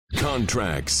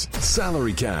Contracts,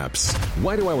 salary caps.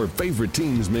 Why do our favorite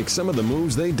teams make some of the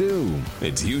moves they do?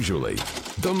 It's usually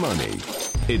the money.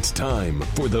 It's time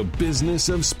for the Business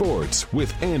of Sports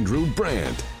with Andrew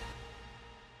Brandt.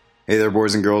 Hey there,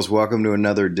 boys and girls. Welcome to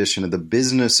another edition of the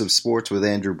Business of Sports with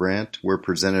Andrew Brandt. We're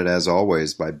presented, as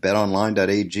always, by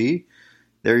betonline.ag.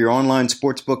 They're your online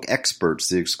sportsbook experts,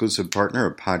 the exclusive partner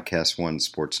of Podcast One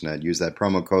Sportsnet. Use that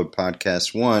promo code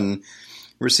Podcast1.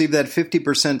 Receive that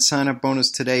 50% sign-up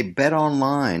bonus today,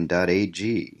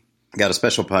 betonline.ag. Got a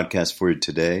special podcast for you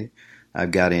today. I've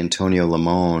got Antonio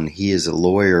Limon. He is a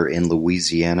lawyer in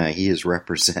Louisiana. He is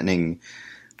representing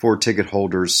 4 ticket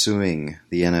holders suing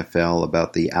the NFL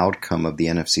about the outcome of the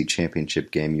NFC Championship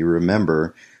game. You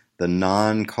remember the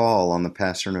non-call on the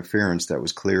pass interference that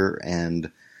was clear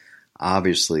and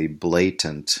obviously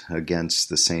blatant against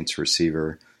the Saints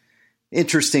receiver.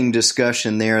 Interesting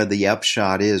discussion there. The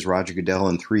upshot is Roger Goodell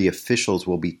and 3 officials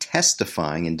will be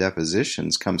testifying in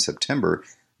depositions come September.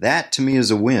 That, to me, is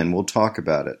a win. We'll talk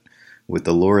about it with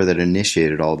the lawyer that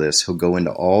initiated all this. He'll go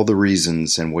into all the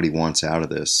reasons and what he wants out of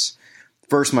this.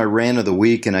 First, my rant of the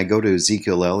week, and I go to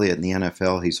Ezekiel Elliott in the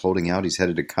NFL. He's holding out. He's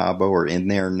headed to Cabo or in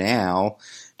there now,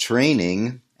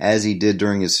 training as he did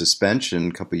during his suspension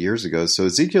a couple years ago. So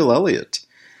Ezekiel Elliott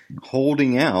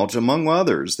holding out, among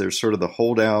others. There's sort of the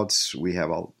holdouts. We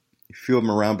have a few of them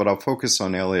around, but I'll focus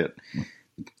on Elliott,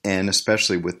 and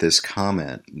especially with this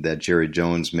comment that Jerry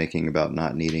Jones making about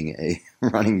not needing a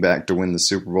running back to win the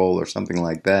Super Bowl or something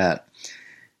like that.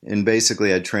 And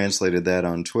basically I translated that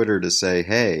on Twitter to say,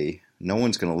 hey, no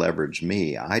one's going to leverage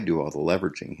me. I do all the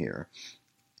leveraging here.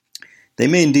 They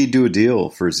may indeed do a deal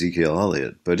for Ezekiel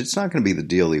Elliott, but it's not going to be the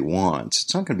deal he wants.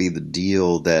 It's not going to be the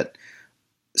deal that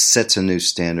sets a new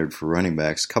standard for running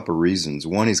backs. A couple of reasons.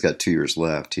 One, he's got 2 years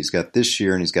left. He's got this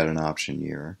year and he's got an option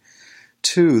year.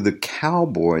 2, the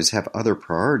Cowboys have other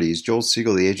priorities. Joel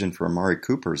Siegel, the agent for Amari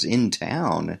Cooper, is in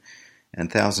town in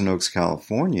Thousand Oaks,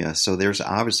 California. So there's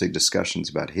obviously discussions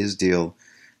about his deal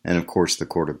and, of course, the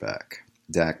quarterback.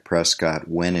 Dak Prescott,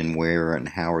 when and where and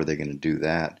how are they going to do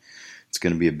that? It's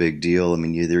going to be a big deal. I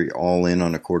mean, either you're all in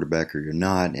on a quarterback or you're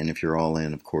not. And if you're all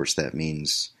in, of course, that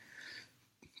means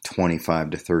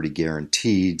 25 to 30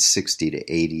 guaranteed,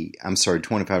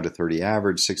 25 to 30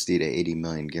 average, 60 to 80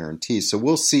 million guaranteed. So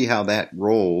we'll see how that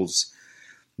rolls.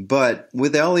 But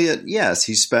with Elliott, yes,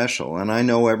 he's special. And I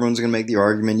know everyone's going to make the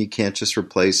argument you can't just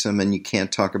replace him and you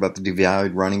can't talk about the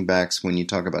devalued running backs when you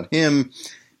talk about him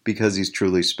because he's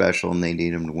truly special and they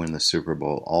need him to win the Super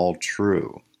Bowl. All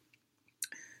true.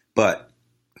 But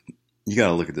you got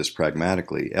to look at this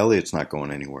pragmatically. Elliott's not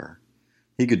going anywhere.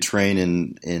 He could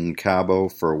train in Cabo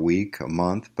for a week, a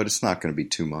month, but it's not going to be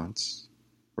 2 months,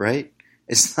 right?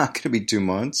 It's not going to be 2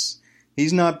 months.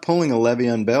 He's not pulling a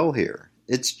Le'Veon Bell here.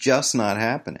 It's just not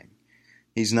happening.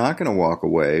 He's not going to walk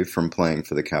away from playing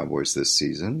for the Cowboys this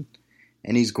season,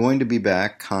 and he's going to be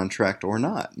back, contract or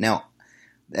not. Now,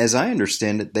 as I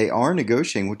understand it, they are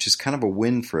negotiating, which is kind of a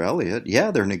win for Elliott. Yeah,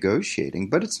 they're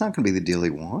negotiating, but it's not going to be the deal he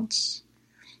wants.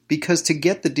 Because to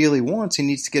get the deal he wants, he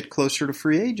needs to get closer to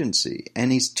free agency,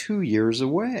 and he's 2 years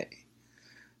away.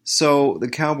 So the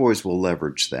Cowboys will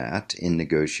leverage that in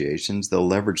negotiations. They'll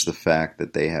leverage the fact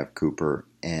that they have Cooper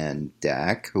and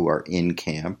Dak, who are in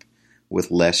camp with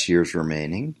less years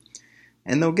remaining,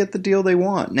 and they'll get the deal they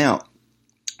want. Now,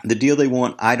 the deal they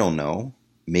want, I don't know.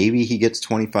 Maybe he gets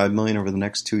 $25 million over the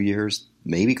next 2 years,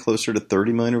 maybe closer to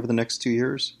 $30 million over the next 2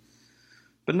 years,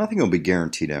 but nothing will be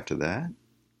guaranteed after that.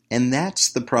 And that's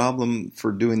the problem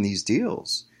for doing these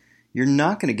deals. You're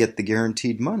not going to get the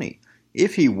guaranteed money.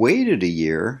 If he waited a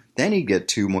year, then he'd get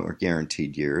 2 more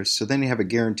guaranteed years. So then you have a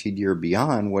guaranteed year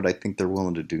beyond what I think they're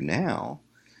willing to do now.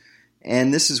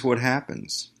 And this is what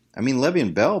happens. I mean,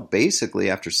 Le'Veon Bell, basically,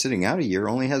 after sitting out a year,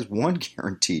 only has 1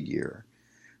 guaranteed year,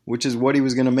 which is what he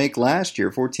was going to make last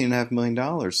year, $14.5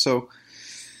 million. So,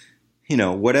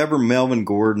 whatever Melvin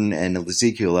Gordon and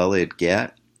Ezekiel Elliott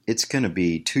get, it's going to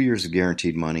be 2 years of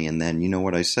guaranteed money, and then, you know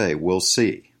what I say, we'll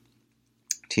see.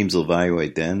 Teams will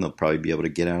evaluate then. They'll probably be able to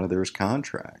get out of their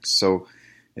contracts. So,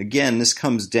 again, this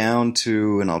comes down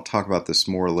to, and I'll talk about this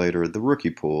more later, the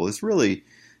rookie pool. It's really,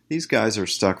 these guys are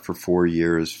stuck for 4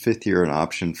 years, 5th year an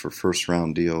option for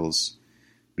first-round deals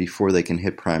before they can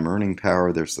hit prime earning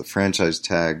power. There's the franchise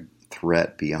tag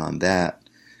threat beyond that,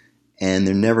 and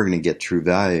they're never going to get true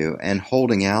value. And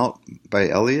holding out by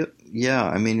Elliott, yeah,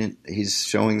 I mean, he's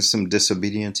showing some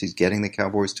disobedience. He's getting the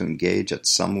Cowboys to engage at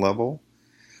some level,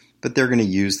 but they're going to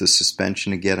use the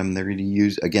suspension to get him. They're going to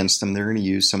use against him. They're going to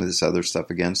use some of this other stuff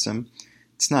against him.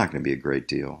 It's not going to be a great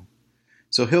deal.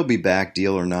 So he'll be back,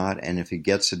 deal or not, and if he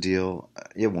gets a deal,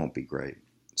 it won't be great.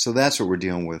 So that's what we're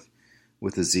dealing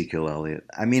with Ezekiel Elliott.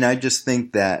 I mean, I just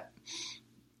think that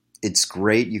It's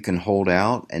great you can hold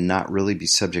out and not really be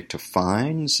subject to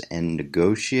fines and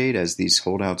negotiate as these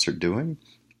holdouts are doing.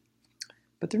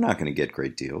 But they're not going to get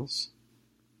great deals,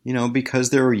 because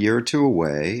they're a year or two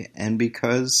away and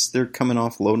because they're coming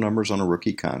off low numbers on a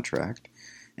rookie contract.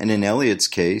 And in Elliott's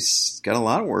case, got a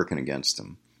lot working against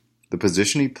him. The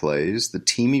position he plays, the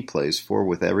team he plays for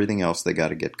with everything else they got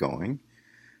to get going,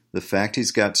 the fact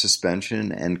he's got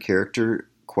suspension and character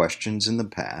questions in the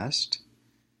past,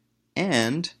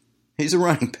 and he's a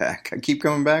running back. I keep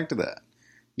coming back to that.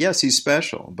 Yes, he's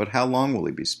special, but how long will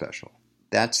he be special?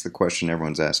 That's the question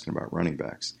everyone's asking about running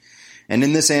backs. And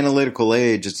in this analytical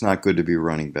age, it's not good to be a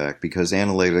running back because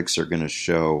analytics are going to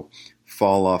show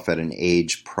fall off at an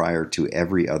age prior to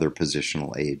every other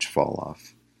positional age fall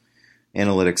off.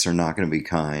 Analytics are not going to be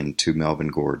kind to Melvin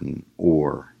Gordon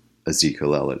or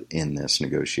Ezekiel Elliott in this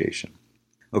negotiation.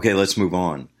 Okay, let's move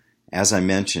on. As I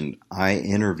mentioned, I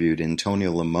interviewed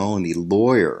Antonio Limon, the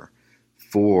lawyer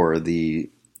for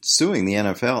suing the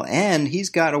NFL, and he's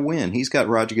got a win. He's got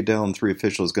Roger Goodell and three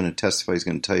officials going to testify. He's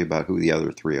going to tell you about who the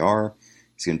other three are.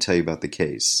 He's going to tell you about the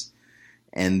case.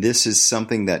 And this is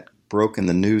something that broke in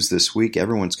the news this week.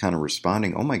 Everyone's kind of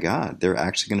responding, oh my God, they're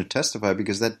actually going to testify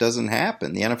because that doesn't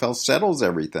happen. The NFL settles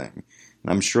everything. And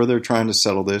I'm sure they're trying to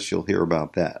settle this. You'll hear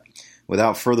about that.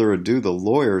 Without further ado, the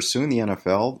lawyer suing the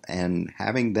NFL and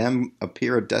having them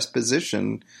appear at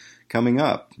deposition coming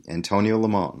up. Antonio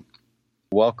Limon.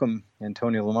 Welcome,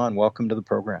 Antonio Limon. Welcome to the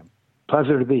program.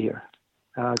 Pleasure to be here.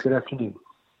 Good afternoon.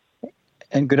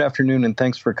 And good afternoon, and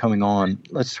thanks for coming on.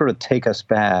 Let's sort of take us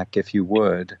back, if you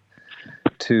would,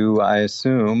 to, I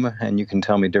assume, and you can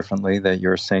tell me differently, that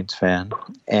you're a Saints fan,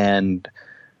 and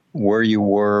where you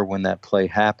were when that play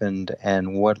happened,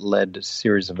 and what led to a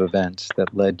series of events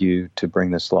that led you to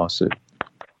bring this lawsuit.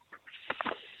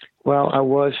 Well, I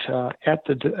was at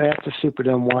the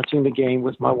Superdome watching the game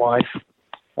with my wife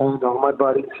and all my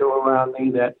buddies who were around me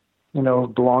that,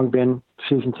 long been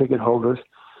season ticket holders.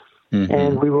 Mm-hmm.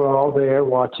 And we were all there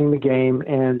watching the game,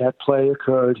 and that play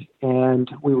occurred, and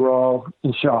we were all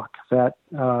in shock that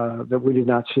we did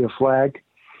not see a flag.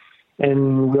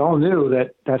 And we all knew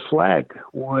that flag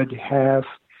would have,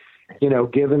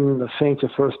 given the Saints a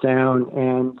first down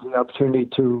and the opportunity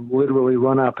to literally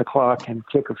run out the clock and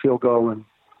kick a field goal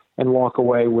and walk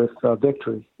away with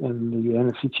victory in the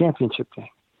NFC Championship game.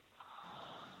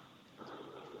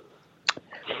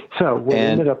 So what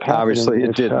ended up happening obviously it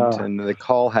is, didn't, and the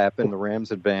call happened, the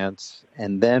Rams advance,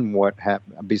 and then what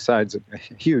happened, besides a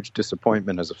huge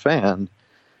disappointment as a fan,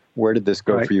 where did this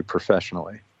go for you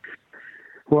professionally?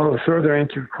 Well, to further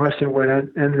answer your question, what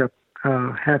ended up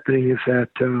happening is that,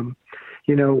 of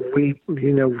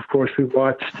course, we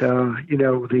watched,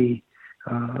 the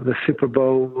Super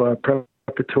Bowl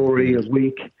preparatory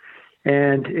week.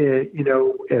 And,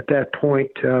 at that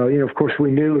point, of course,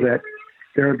 we knew that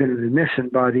there had been an admission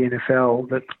by the NFL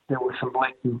that there were some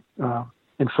blatant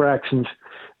infractions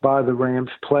by the Rams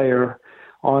player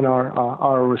on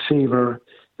our receiver.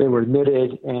 They were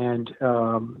admitted, and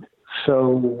so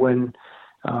when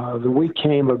the week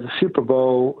came of the Super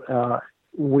Bowl,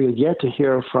 we had yet to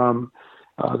hear from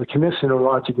the commissioner,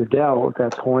 Roger Goodell, at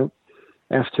that point,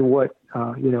 as to what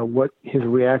his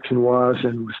reaction was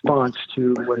in response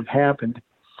to what had happened.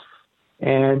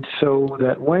 And so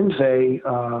that Wednesday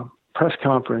press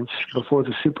conference before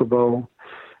the Super Bowl,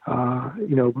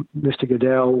 Mr.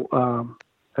 Goodell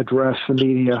addressed the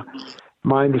media.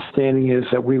 My understanding is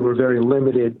that we were very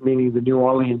limited, meaning the New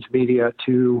Orleans media,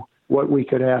 to what we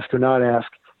could ask or not ask.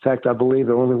 In fact, I believe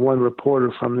that only one reporter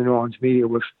from the New Orleans media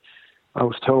was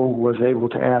able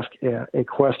to ask a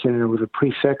question, and it was a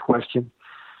preset question.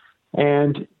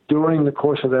 And during the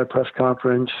course of that press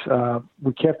conference,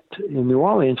 we kept in New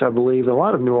Orleans, I believe, a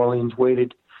lot of New Orleans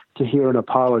waited to hear an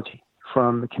apology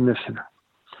from the commissioner.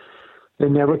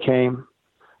 It never came.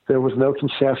 There was no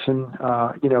concession,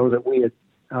 that we had,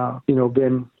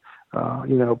 been,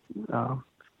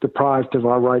 deprived of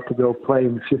our right to go play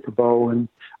in the Super Bowl, and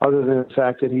other than the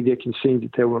fact that he did concede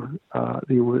that there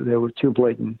were two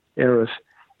blatant errors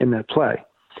in that play.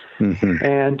 Mm-hmm.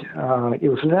 And it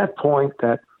was at that point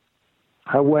that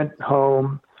I went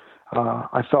home.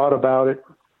 I thought about it,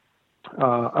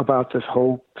 about this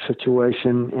whole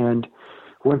situation, and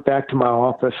went back to my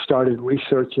office, started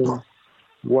researching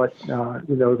what,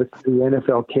 the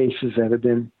NFL cases that have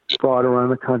been brought around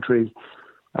the country,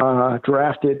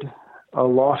 drafted a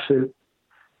lawsuit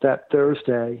that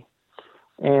Thursday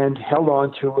and held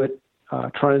on to it,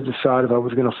 trying to decide if I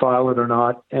was going to file it or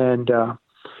not. And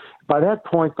by that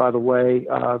point, by the way,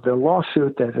 the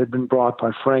lawsuit that had been brought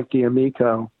by Frank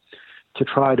D'Amico to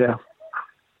try to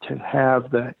have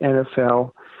the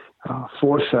NFL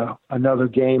force another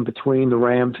game between the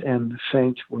Rams and the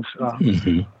Saints was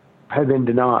had been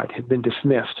denied, had been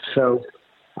dismissed. So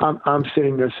I'm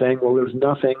sitting there saying, well, there's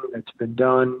nothing that's been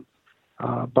done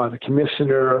by the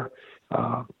commissioner,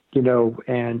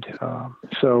 and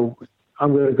so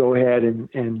I'm going to go ahead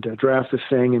and draft this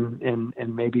thing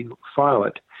and maybe file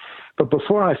it. But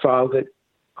before I filed it,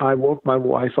 I woke my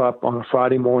wife up on a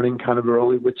Friday morning kind of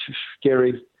early, which is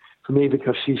scary for me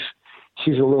because she's a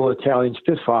little Italian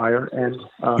Spitfire, and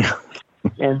I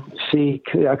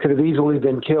could have easily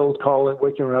been killed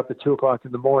waking her up at 2:00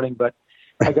 in the morning. But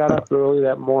I got up early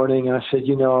that morning and I said,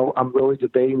 I'm really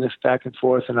debating this back and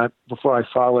forth. And before I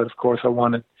file it, of course, I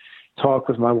want to talk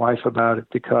with my wife about it,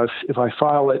 because if I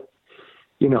file it,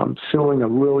 I'm suing a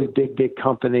really big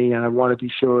company, and I want to be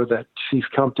sure that she's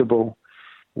comfortable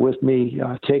with me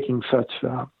taking such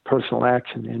personal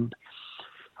action. And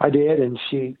I did, and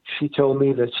she told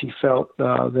me that she felt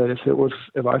that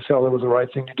if I felt it was the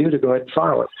right thing to do, to go ahead and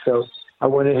file it. So I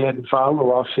went ahead and filed the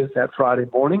lawsuit that Friday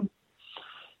morning,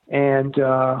 and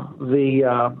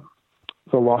the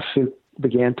lawsuit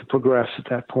began to progress at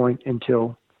that point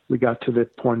until we got to the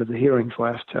point of the hearings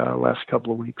last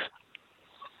couple of weeks.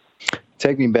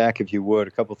 Take me back, if you would,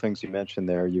 a couple of things you mentioned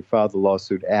there. You filed the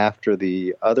lawsuit after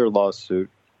the other lawsuit,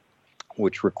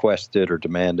 which requested or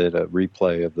demanded a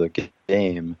replay of the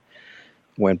game,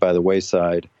 went by the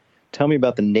wayside. Tell me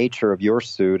about the nature of your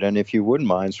suit, and if you wouldn't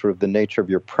mind, sort of the nature of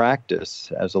your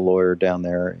practice as a lawyer down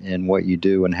there and what you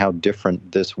do and how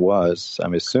different this was.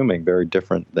 I'm assuming very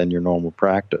different than your normal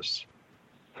practice.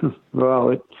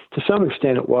 Well, to some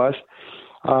extent it was.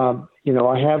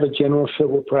 I have a general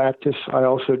civil practice. I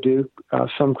also do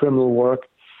some criminal work.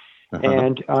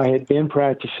 And I had been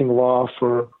practicing law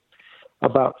for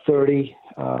about 30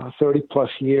 plus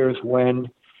years when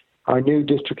our new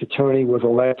district attorney was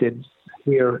elected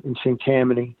here in St.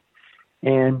 Tammany.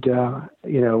 And,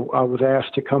 I was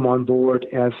asked to come on board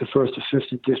as the first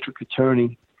assistant district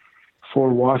attorney for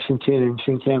Washington and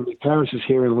St. Tammany parishes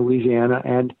here in Louisiana.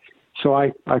 And so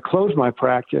I closed my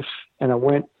practice and I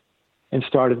went and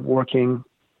started working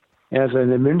as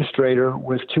an administrator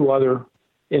with two other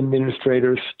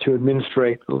administrators to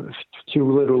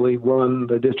literally run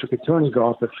the district attorney's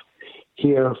office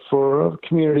here for a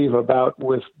community of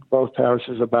with both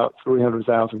parishes, about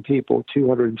 300,000 people,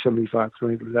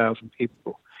 300,000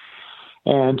 people.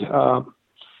 And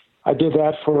I did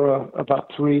that for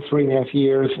about 3.5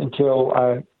 years until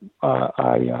I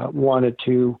wanted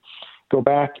to go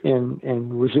back and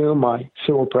resume my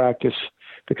civil practice,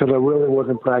 because I really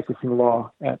wasn't practicing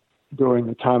law during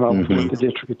the time I was with the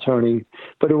district attorney.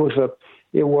 But it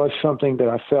was something that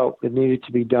I felt that needed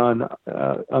to be done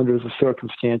under the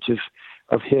circumstances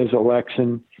of his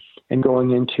election and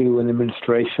going into an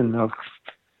administration of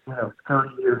 30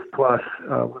 years plus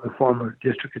with a former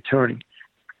district attorney.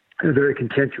 A very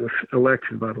contentious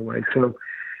election, by the way. So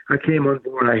I came on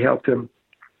board, I helped him,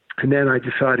 and then I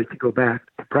decided to go back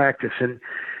to practice. And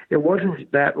it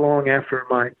wasn't that long after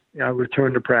I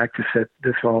returned to practice that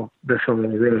this all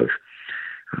arose.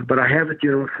 But I have a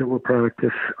general civil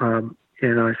practice, and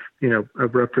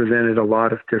I've represented a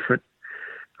lot of different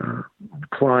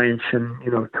clients and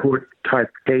tort type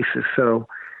cases, so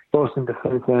both in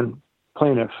defense and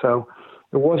plaintiffs. So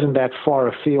it wasn't that far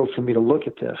afield for me to look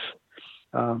at this,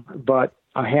 but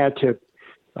I had to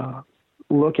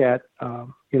look at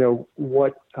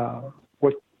what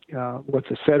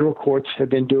the federal courts have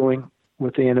been doing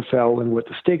with the NFL and what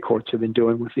the state courts have been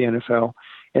doing with the NFL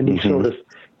and these sort of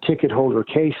ticket holder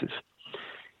cases.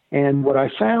 And what I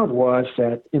found was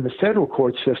that in the federal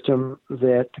court system,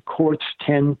 that the courts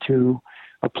tend to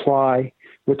apply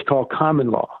what's called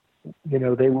common law.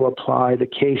 They will apply the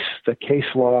case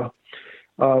law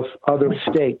of other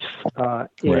states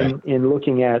in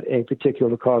looking at a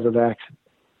particular cause of action.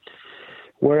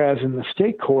 Whereas in the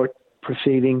state court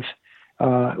proceedings,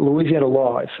 Louisiana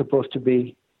law is supposed to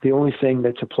be the only thing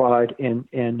that's applied and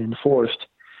enforced.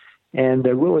 And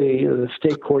the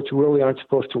state courts really aren't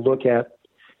supposed to look at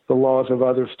the laws of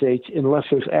other states unless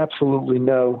there's absolutely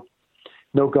no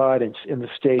guidance in the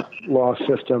state law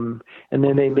system, and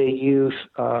then they may use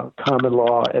common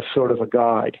law as sort of a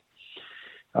guide.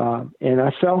 And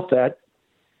I felt that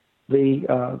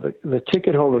the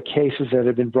ticket holder cases that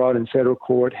had been brought in federal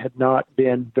court had not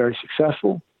been very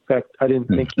successful. In fact, I didn't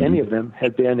think any of them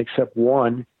had been except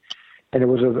one, and it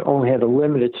only had a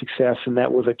limited success, and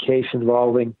that was a case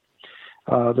involving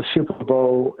the Super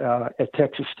Bowl at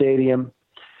Texas Stadium,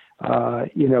 a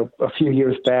few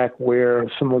years back, where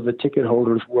some of the ticket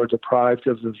holders were deprived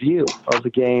of the view of the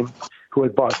game who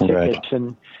had bought tickets.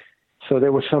 And so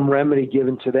there was some remedy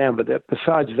given to them. But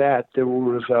besides that, there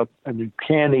was an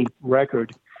uncanny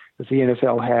record that the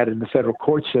NFL had in the federal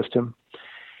court system.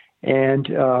 And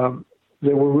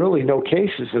there were really no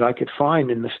cases that I could find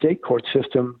in the state court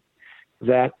system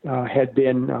that had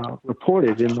been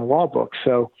reported in the law book.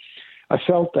 So I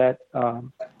felt that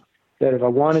that if I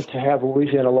wanted to have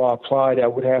Louisiana law applied, I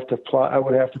would have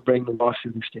to bring the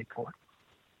lawsuit in state court.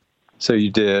 So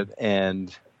you did,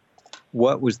 and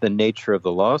what was the nature of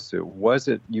the lawsuit? Was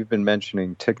it, you've been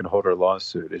mentioning ticket holder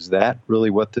lawsuit. Is that really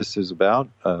what this is about?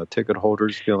 Ticket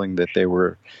holders feeling that they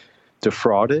were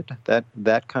defrauded,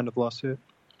 that kind of lawsuit?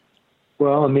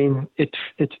 Well, I mean,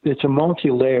 it's a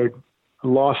multi-layered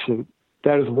lawsuit.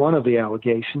 That is one of the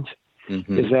allegations,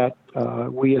 is that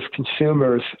we as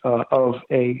consumers of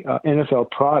a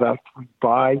NFL product, we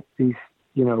buy these,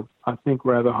 I think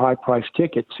rather high-priced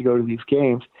tickets to go to these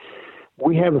games.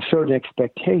 We have a certain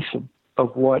expectation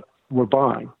of what we're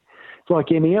buying. It's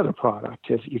like any other product.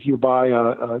 If you buy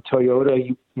a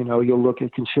Toyota, you'll look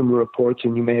at Consumer Reports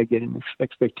and you may get an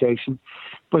expectation,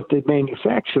 but the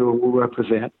manufacturer will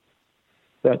represent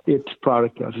that its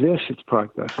product does this, its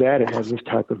product does that, it has this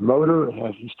type of motor, it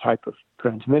has this type of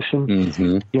transmission,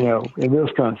 and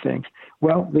those kind of things.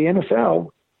 Well, the NFL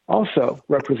also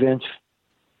represents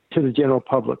to the general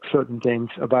public certain things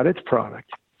about its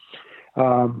product.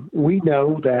 We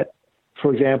know that,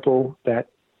 for example, that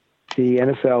the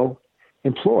NFL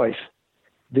employs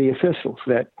the officials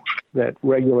that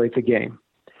regulate the game.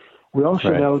 We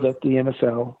also know that the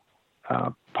NFL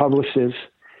publishes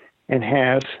and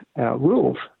has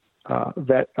rules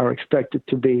that are expected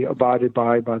to be abided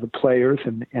by the players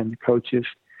and the coaches,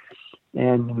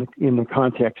 and in the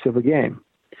context of a game.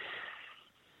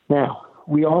 Now,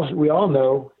 we all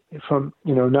know from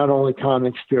not only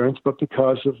common experience, but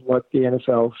because of what the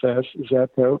NFL says, is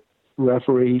that their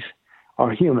referees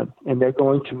are human and they're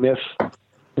going to miss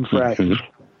infractions.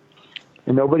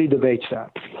 And nobody debates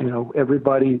that.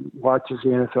 Everybody watches the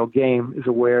NFL game is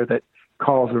aware that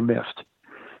calls are missed.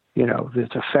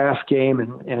 It's a fast game,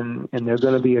 and there are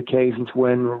going to be occasions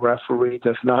when a referee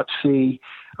does not see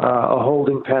a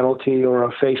holding penalty or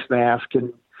a face mask,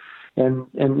 and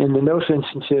in those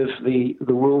instances, the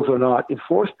rules are not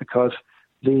enforced because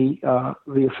the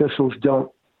officials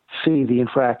don't see the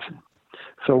infraction.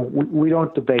 So we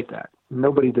don't debate that.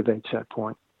 Nobody debates that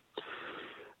point.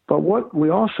 But what we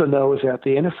also know is that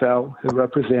the NFL has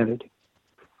represented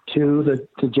to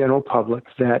the general public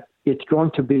that it's going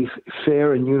to be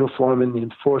fair and uniform in the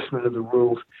enforcement of the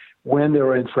rules when there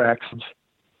are infractions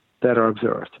that are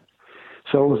observed.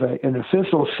 So if an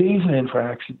official sees an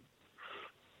infraction,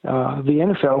 the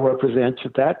NFL represents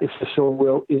that official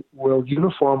will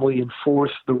uniformly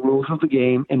enforce the rules of the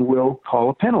game and will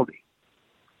call a penalty.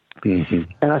 And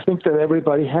I think that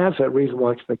everybody has that reasonable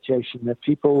expectation that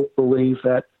people believe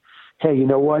that, hey, you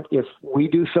know what? If we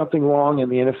do something wrong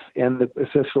and the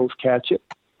officials catch it,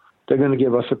 they're going to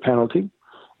give us a penalty.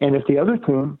 And if the other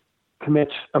team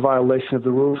commits a violation of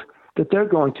the rules, that they're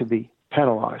going to be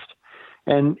penalized.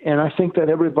 And I think that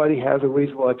everybody has a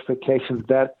reasonable expectation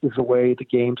that is the way the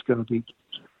game's going to be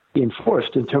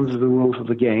enforced in terms of the rules of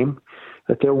the game,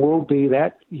 that there will be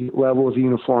that level of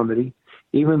uniformity,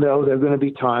 even though there are going to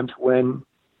be times when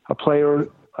a player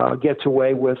gets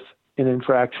away with an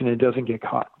infraction and doesn't get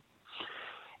caught.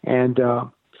 And,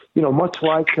 much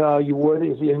like you would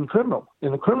in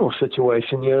a criminal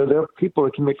situation, there are people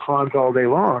that commit crimes all day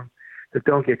long that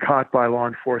don't get caught by law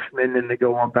enforcement, and they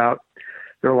go about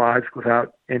their lives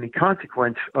without any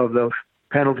consequence of those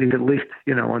penalties, at least,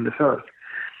 on this earth.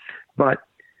 But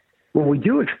what we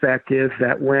do expect is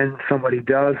that when somebody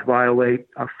does violate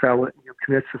a felony,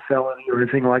 commits a felony or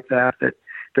anything like that, that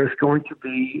there's going to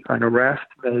be an arrest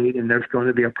made and there's going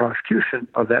to be a prosecution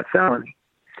of that felony.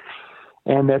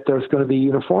 And that there's going to be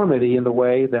uniformity in the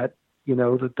way that,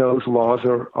 that those laws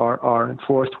are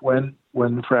enforced when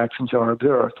infractions are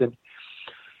observed.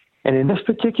 And in this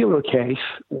particular case,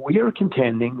 we are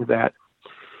contending that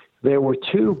there were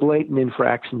two blatant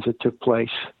infractions that took place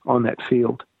on that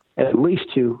field, at least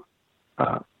two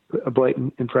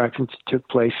blatant infractions took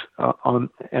place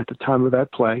at the time of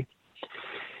that play,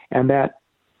 and that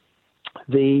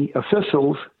the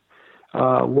officials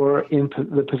were in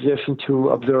the position to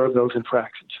observe those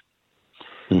infractions.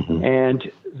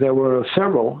 And there were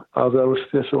several of those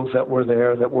officials that were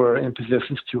there that were in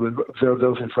positions to observe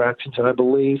those infractions. And I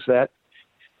believe that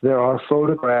there are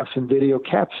photographs and video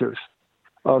captures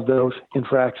of those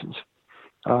infractions.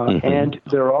 And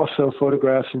there are also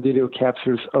photographs and video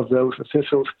captures of those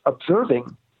officials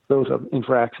observing those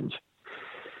infractions.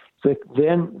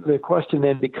 Then the question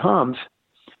then becomes,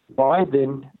 why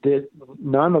then did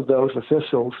none of those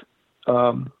officials,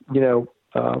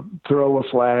 throw a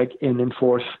flag and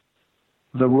enforce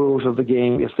the rules of the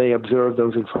game if they observe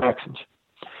those infractions.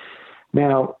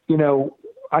 Now,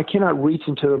 I cannot reach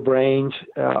into the brains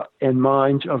and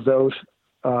minds of those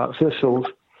officials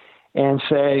and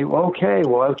say, okay,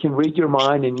 well, I can read your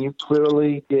mind, and you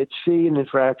clearly did see an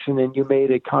infraction, and you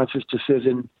made a conscious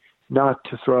decision not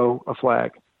to throw a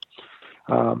flag.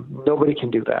 Nobody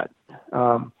can do that.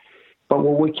 But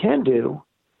what we can do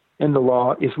in the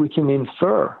law is we can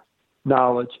infer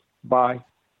knowledge by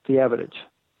the evidence.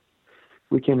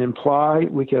 We can apply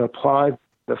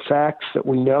the facts that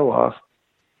we know of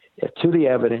to the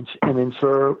evidence and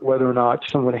infer whether or not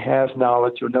someone has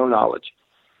knowledge or no knowledge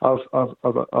of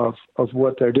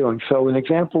what they're doing. So an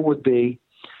example would be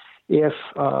if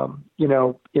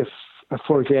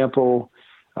for example,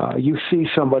 you see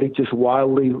somebody just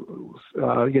wildly,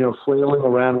 flailing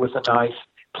around with a knife,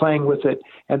 playing with it,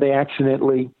 and they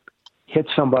accidentally hit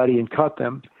somebody and cut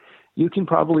them, you can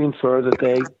probably infer that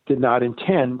they did not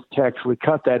intend to actually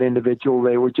cut that individual.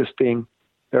 They were just being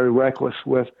very reckless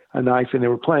with a knife and they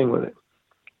were playing with it.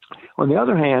 On the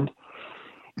other hand,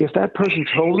 if that person's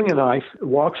holding a knife,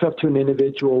 walks up to an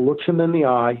individual, looks them in the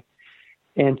eye,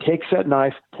 and takes that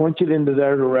knife, points it into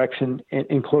their direction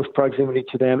in close proximity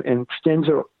to them, and extends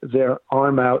their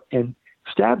arm out and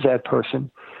stabs that person,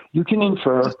 you can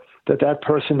infer that that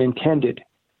person intended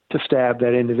to stab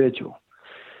that individual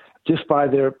just by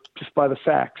the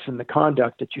facts and the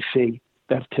conduct that you see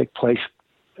that take place,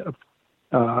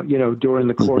 during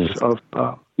the course of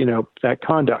that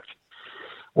conduct.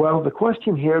 Well, the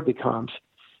question here becomes: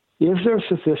 is there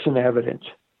sufficient evidence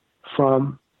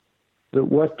from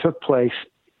what took place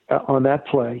on that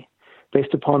play,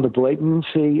 based upon the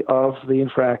blatancy of the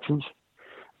infractions,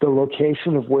 the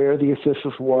location of where the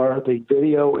officials were, the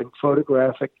video and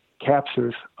photographic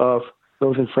captures of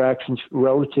those infractions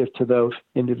relative to those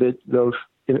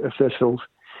officials,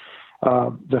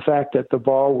 the fact that the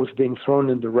ball was being thrown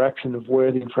in the direction of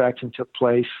where the infraction took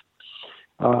place,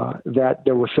 that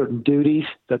there were certain duties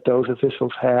that those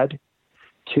officials had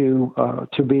to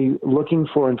be looking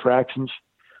for infractions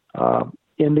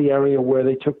in the area where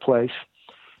they took place,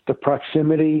 the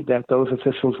proximity that those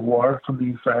officials were from the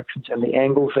infractions and the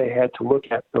angles they had to look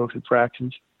at those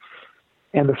infractions,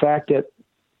 and the fact that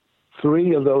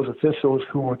 3 of those officials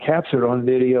who were captured on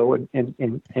video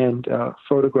and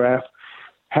photograph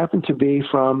happened to be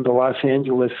from the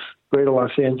greater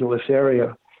Los Angeles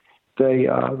area, the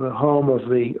home of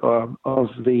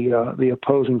the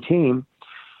opposing team.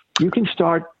 You can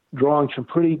start drawing some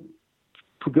pretty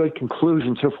good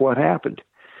conclusions of what happened.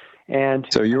 And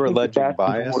so you're alleging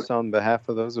bias on behalf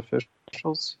of those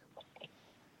officials?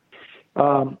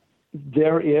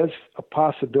 There is a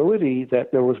possibility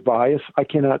that there was bias. I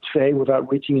cannot say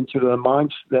without reaching into the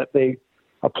minds that they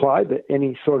applied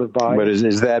any sort of bias. But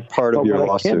is that part of your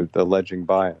lawsuit, alleging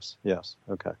bias? Yes.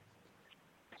 Okay.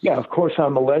 Yeah, of course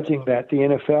I'm alleging that the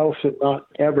NFL should not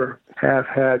ever have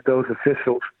had those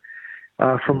officials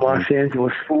from Los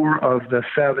Angeles. 4 of the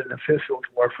 7 officials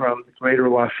were from the greater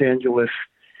Los Angeles,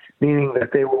 meaning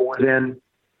that they were within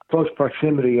close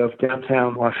proximity of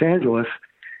downtown Los Angeles.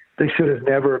 They should have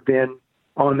never been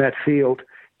on that field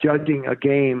judging a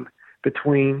game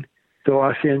between the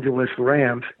Los Angeles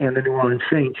Rams and the New Orleans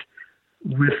Saints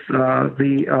with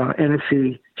the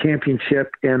NFC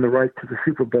Championship and the right to the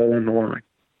Super Bowl on the line.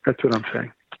 That's what I'm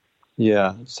saying.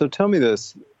 Yeah. So tell me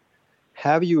this.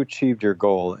 Have you achieved your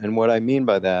goal? And what I mean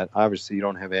by that, obviously you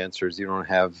don't have answers. You don't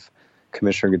have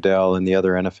Commissioner Goodell and the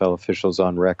other NFL officials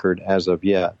on record as of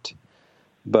yet.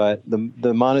 But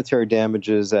the monetary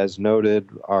damages, as noted,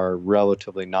 are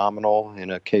relatively nominal in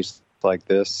a case like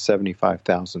this,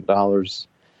 $75,000.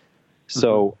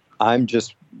 So I'm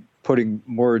just putting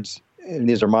words, and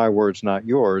these are my words, not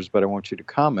yours, but I want you to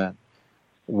comment.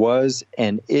 Was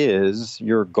and is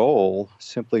your goal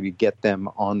simply to get them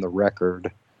on the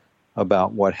record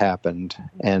about what happened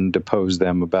and depose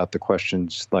them about the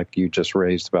questions like you just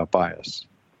raised about bias?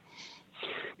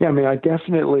 Yeah, I mean, I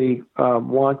definitely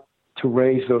want to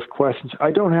raise those questions.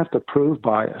 I don't have to prove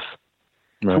bias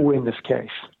to win this case,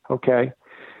 okay?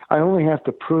 I only have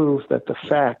to prove that the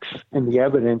facts and the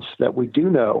evidence that we do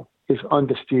know is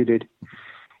undisputed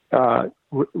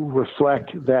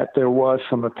reflect that there was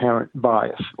some apparent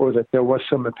bias, or that there was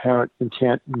some apparent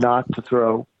intent not to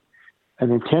throw,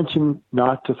 an intention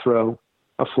not to throw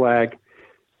a flag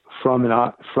from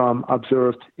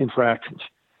observed infractions.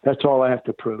 That's all I have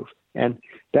to prove. And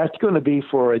that's going to be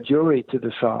for a jury to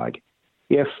decide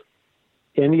if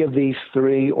any of these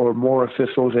 3 or more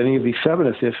officials, any of these 7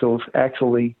 officials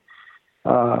actually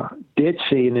did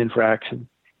see an infraction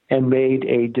and made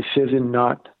a decision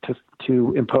not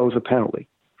to impose a penalty.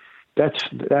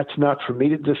 That's not for me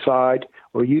to decide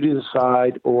or you to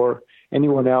decide or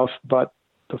anyone else but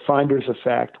the finders of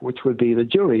fact, which would be the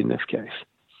jury in this case.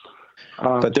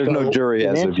 But there's no jury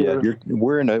as of yet.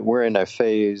 We're in a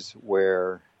phase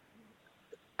where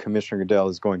Commissioner Goodell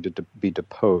is going to be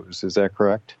deposed. Is that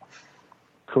correct?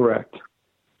 Correct.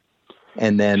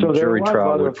 And then jury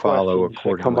trial would follow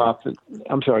accordingly. Come up.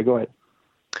 I'm sorry. Go ahead.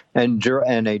 And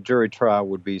a jury trial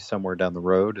would be somewhere down the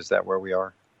road. Is that where we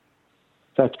are?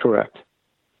 That's correct.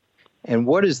 And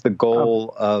what is the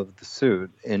goal of the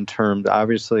suit in terms?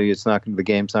 Obviously, the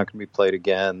game's not going to be played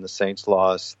again. The Saints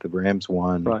lost. The Rams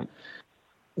won. Right.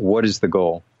 What is the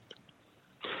goal?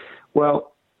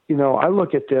 Well, I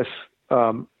look at this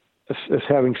as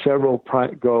having several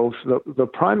goals. The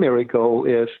primary goal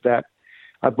is that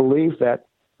I believe that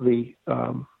the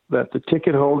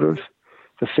ticket holders,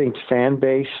 the Saints fan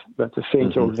base, that the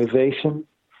Saints organization,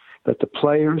 that the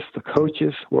players, the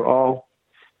coaches were all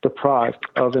deprived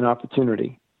of an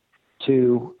opportunity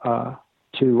to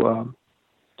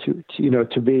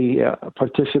be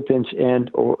participants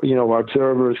or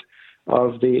observers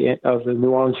of the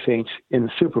New Orleans Saints in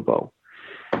the Super Bowl.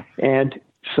 And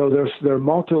so there are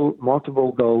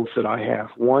multiple goals that I have.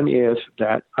 One is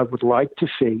that I would like to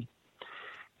see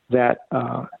that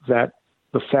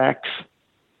the facts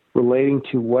relating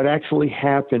to what actually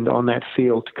happened on that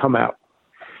field come out,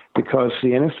 because the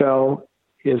NFL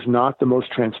is not the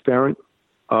most transparent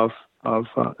of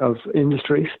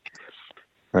industries,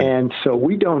 right. And so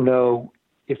we don't know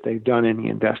if they've done any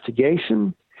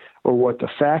investigation or what the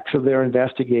facts of their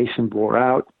investigation bore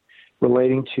out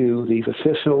relating to these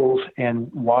officials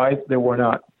and why there were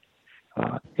not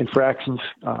infractions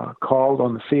called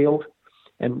on the field,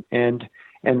 and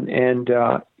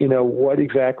what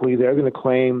exactly they're going to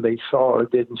claim they saw or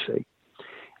didn't see.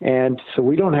 And so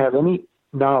we don't have any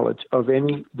knowledge of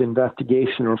any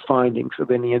investigation or findings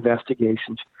of any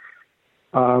investigations.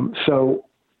 So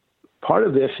part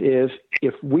of this is,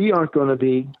 if we aren't going to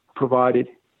be provided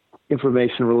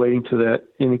information relating to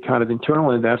any kind of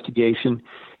internal investigation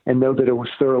and know that it was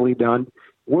thoroughly done,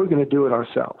 we're going to do it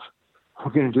ourselves.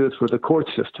 We're going to do it for the court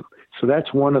system. So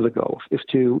that's one of the goals, is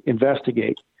to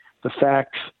investigate the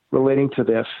facts relating to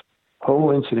this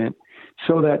whole incident,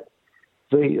 so that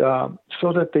the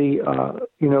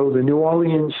New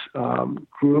Orleans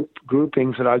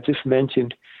groupings that I just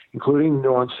mentioned, including the New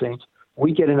Orleans Saints,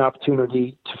 we get an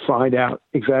opportunity to find out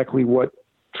exactly what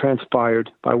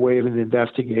transpired by way of an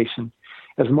investigation,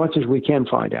 as much as we can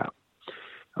find out.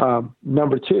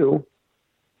 Number two,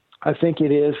 I think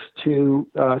it is to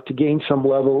gain some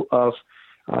level of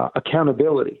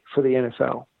accountability for the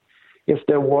NFL. If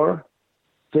there were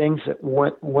things that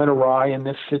went awry in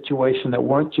this situation that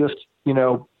weren't just,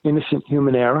 innocent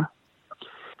human error,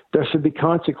 there should be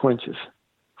consequences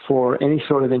for any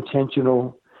sort of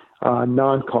intentional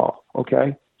non-call,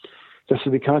 okay? There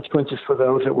should be consequences for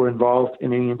those that were involved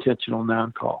in any intentional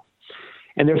non-call.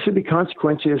 And there should be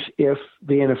consequences if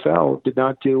the NFL did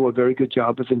not do a very good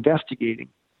job of investigating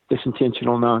this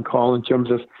intentional non-call in terms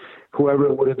of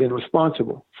whoever would have been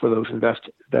responsible for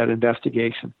that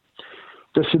investigation.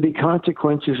 There should be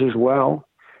consequences as well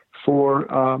for,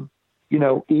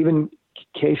 even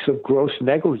case of gross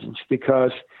negligence,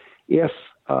 because if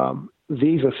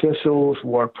these officials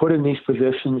were put in these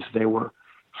positions, they were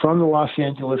from the Los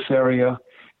Angeles area,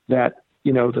 that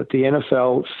the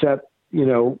NFL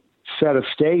set a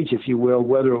stage, if you will,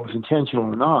 whether it was intentional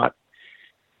or not,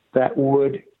 that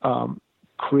would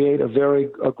create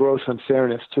a gross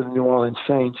unfairness to the New Orleans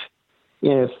Saints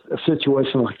if a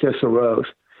situation like this arose.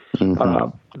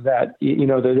 That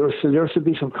there should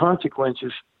be some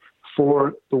consequences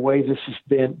for the way this has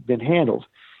been handled.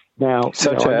 Now,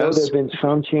 I know there have been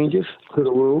some changes to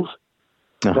the rules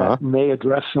that may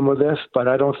address some of this, but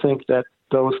I don't think that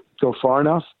those go far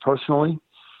enough, personally.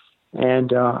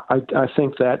 And I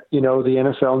think that the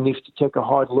NFL needs to take a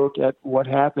hard look at what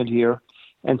happened here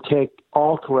and take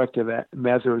all corrective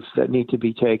measures that need to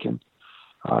be taken.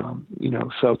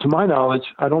 So to my knowledge,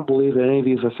 I don't believe that any of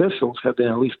these officials have been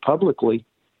at least publicly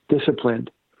disciplined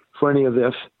for any of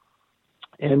this.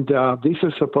 And these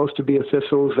are supposed to be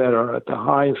officials that are at the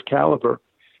highest caliber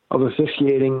of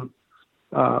officiating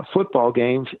football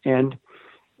games. And,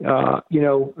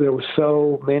 there were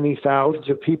so many thousands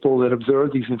of people that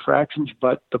observed these infractions,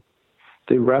 but the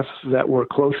refs that were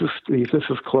closest, the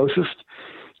officials closest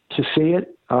to see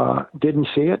it, didn't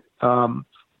see it.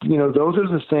 Those are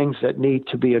the things that need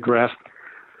to be addressed.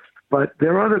 But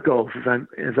there are other goals.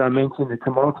 As I mentioned, it's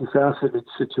a multifaceted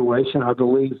situation. I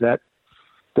believe that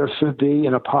there should be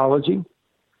an apology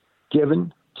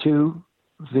given to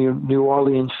the New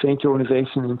Orleans Saints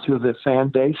organization and to the fan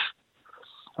base.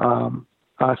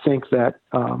 I think that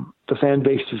the fan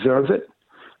base deserves it.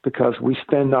 because we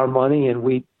spend our money and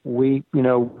we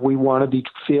want to be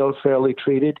feel fairly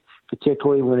treated,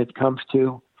 particularly when it comes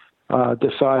to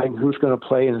deciding who's going to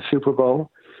play in the Super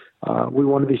Bowl. We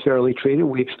want to be fairly treated.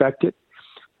 We expect it.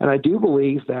 And I do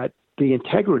believe that the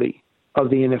integrity of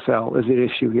the NFL is at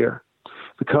issue here,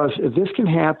 because if this can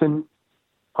happen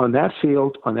on that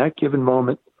field, on that given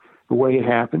moment, the way it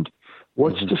happened,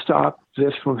 what's to stop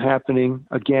this from happening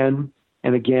again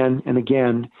and again and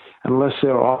again, unless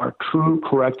there are true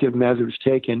corrective measures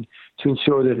taken to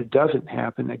ensure that it doesn't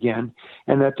happen again,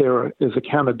 and that there is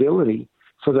accountability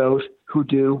for those who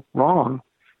do wrong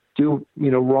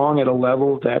at a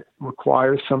level that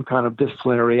requires some kind of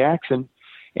disciplinary action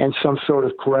and some sort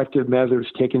of corrective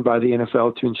measures taken by the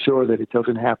NFL to ensure that it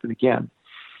doesn't happen again.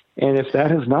 And if that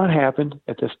has not happened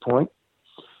at this point,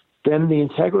 then the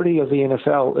integrity of the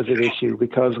NFL is at issue,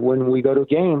 because when we go to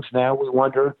games now, we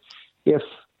wonder if,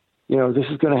 this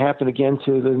is going to happen again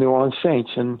to the New Orleans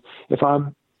Saints. And if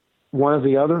I'm one of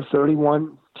the other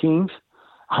 31 teams,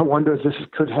 I wonder if this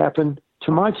could happen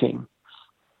to my team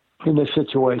in this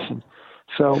situation.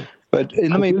 So, but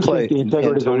let me play.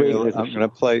 Antonio, I'm going to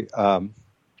play.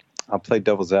 I'll play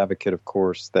devil's advocate, of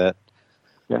course. That.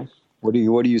 Yes. What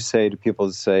do you say to people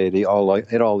that say it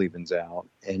all evens out?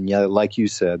 And yeah, like you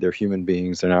said, they're human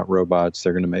beings. They're not robots.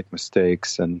 They're going to make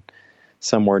mistakes, and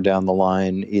somewhere down the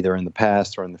line, either in the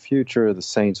past or in the future, the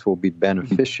Saints will be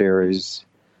beneficiaries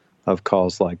of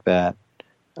calls like that,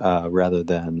 rather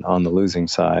than on the losing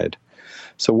side.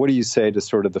 So what do you say to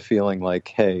sort of the feeling like,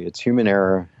 hey, it's human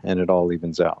error and it all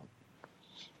evens out?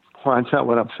 Well, that's not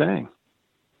what I'm saying.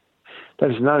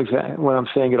 That is not exactly what I'm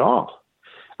saying at all.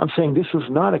 I'm saying this was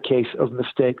not a case of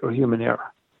mistake or human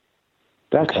error.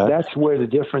 That's where the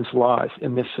difference lies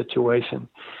in this situation.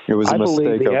 It was a mistake. I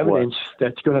believe the evidence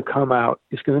that's going to come out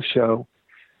is going to show,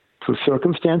 through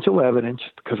circumstantial evidence,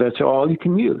 because that's all you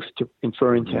can use to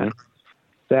infer intent,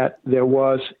 that there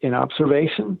was an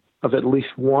observation of at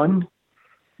least one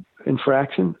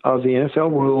infraction of the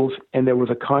NFL rules, and there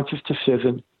was a conscious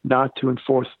decision not to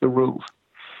enforce the rules.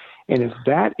 And if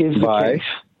that is the case,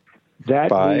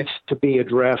 that needs to be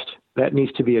addressed. That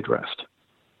needs to be addressed.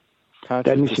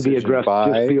 That needs to be addressed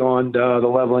just beyond the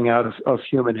leveling out of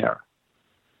human error.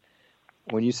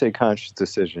 When you say conscious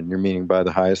decision, you're meaning by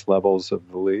the highest levels of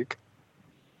the league?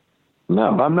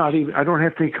 No, I'm not even. I don't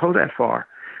have to go that far.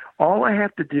 All I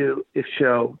have to do is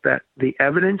show that the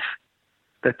evidence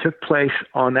that took place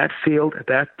on that field at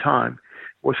that time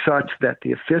was such that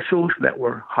the officials that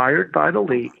were hired by the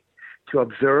league to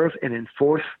observe and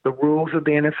enforce the rules of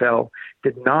the NFL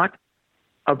did not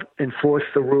enforce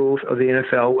the rules of the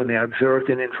NFL when they observed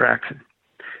an infraction.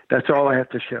 That's all I have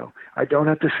to show. I don't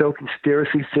have to show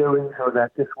conspiracy theories or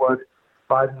that this was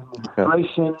by the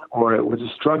administration or it was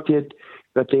instructed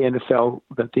that the NFL,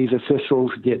 that these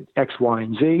officials did X, Y,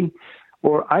 and Z,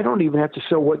 or I don't even have to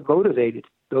show what motivated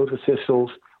those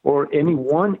officials or any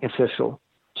one official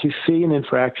to see an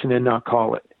infraction and not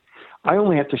call it. I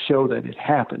only have to show that it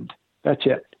happened. That's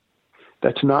it.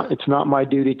 It's not my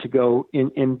duty to go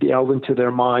and delve into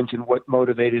their minds and what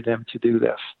motivated them to do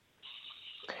this.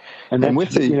 And that's,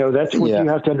 that's what you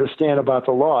have to understand about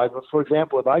the law. For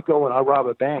example, if I go and I rob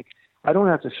a bank, I don't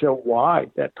have to show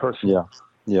why that person,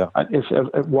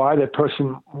 why that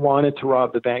person wanted to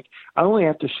rob the bank. I only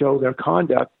have to show their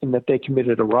conduct and that they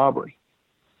committed a robbery.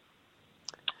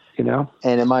 And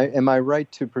am I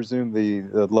right to presume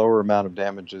the lower amount of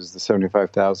damages, the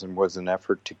 $75,000, was an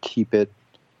effort to keep it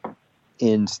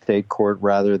in state court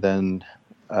rather than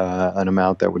an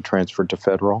amount that would transfer to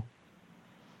federal?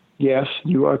 Yes,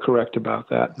 you are correct about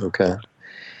that. Okay.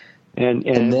 But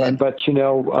it's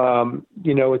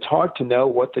hard to know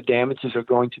what the damages are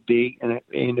going to be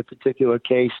in a particular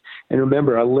case. And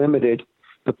remember, I limited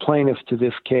the plaintiffs to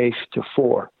this case to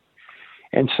 4.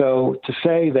 And so to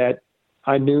say that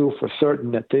I knew for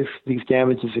certain that these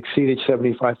damages exceeded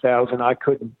 $75,000, I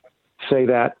couldn't say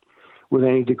that with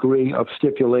any degree of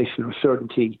stipulation or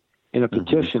certainty in a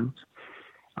petition.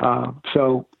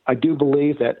 So I do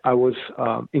believe that I was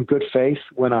in good faith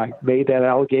when I made that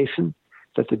allegation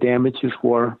that the damages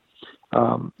were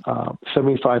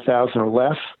 $75,000 or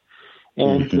less.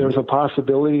 And there's a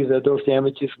possibility that those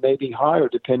damages may be higher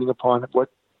depending upon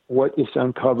what is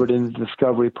uncovered in the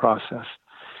discovery process.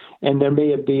 And there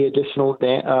may be additional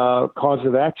cause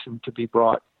of action to be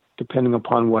brought depending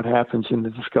upon what happens in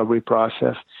the discovery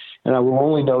process. And I will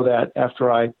only know that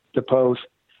after I depose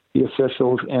the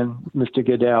officials and Mr.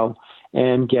 Goodell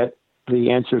and get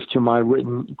the answers to my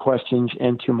written questions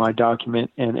and to my document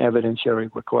and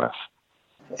evidentiary requests.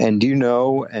 And do you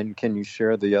know, and can you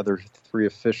share the other 3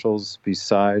 officials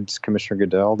besides Commissioner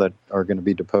Goodell that are going to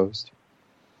be deposed?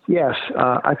 Yes,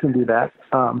 I can do that.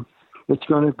 It's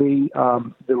going to be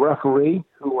the referee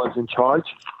who was in charge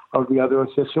of the other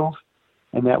officials,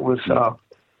 and that was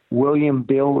William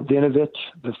Bill Dinovich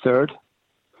III.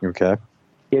 Okay.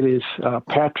 It is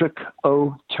Patrick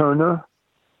O. Turner,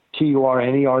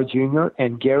 Turner Jr.,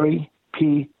 and Gary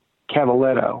P.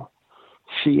 Cavaletto,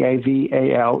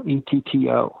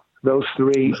 Cavalletto. Those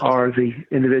three are the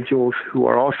individuals who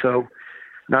are also,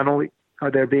 not only are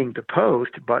they being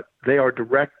deposed, but they are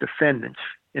direct defendants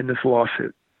in this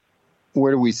lawsuit.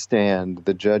 Where do we stand?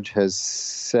 The judge has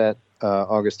set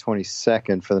August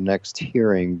 22nd for the next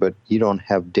hearing, but you don't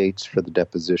have dates for the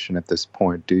deposition at this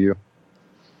point, do you?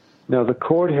 No, the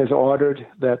court has ordered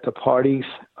that the parties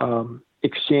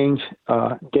exchange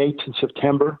dates in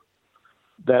September,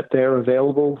 that they're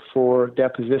available for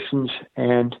depositions.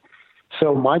 And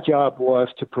so my job was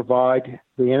to provide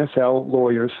the NFL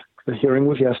lawyers, the hearing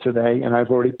was yesterday, and I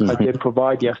did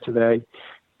provide yesterday,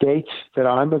 dates that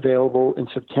I'm available in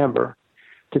September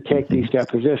to take these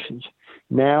depositions.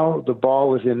 Now the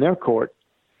ball is in their court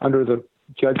under the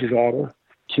judge's order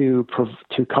to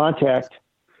contact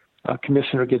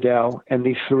Commissioner Goodell and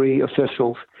these three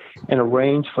officials and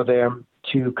arrange for them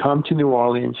to come to New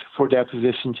Orleans for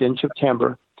depositions in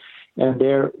September. And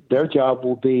their job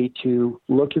will be to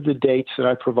look at the dates that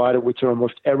I provided, which are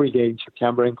almost every day in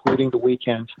September, including the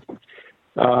weekends,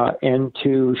 and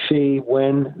to see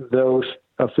when those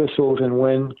officials and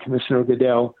when Commissioner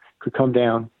Goodell could come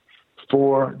down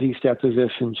for these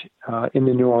depositions in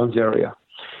the New Orleans area.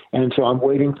 And so I'm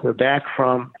waiting to hear back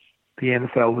from the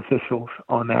NFL officials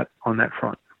on that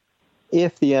front.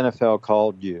 If the NFL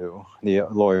called you, the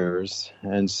lawyers,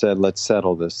 and said, let's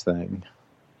settle this thing,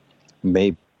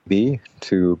 maybe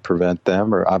to prevent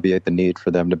them or obviate the need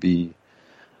for them to be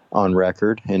on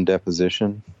record in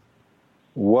deposition,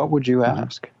 what would you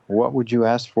ask? What would you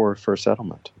ask for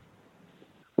settlement?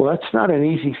 Well, that's not an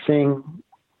easy thing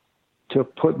to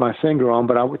put my finger on,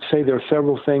 but I would say there are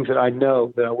several things that I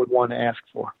know that I would want to ask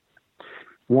for.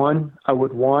 One, I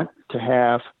would want to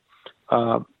have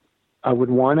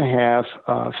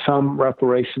some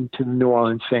reparation to the New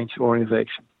Orleans Saints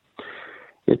organization.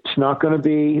 It's not going to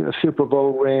be a Super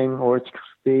Bowl ring, or it's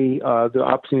the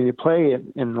opportunity to play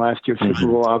in last year's Super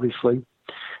Bowl, obviously.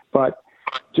 But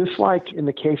just like in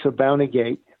the case of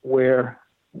Bountygate, where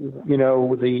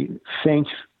the Saints,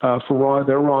 for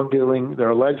their wrongdoing,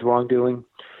 their alleged wrongdoing,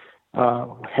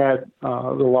 had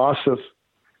the loss of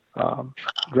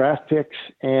draft picks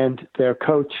and their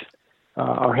coach,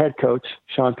 our head coach,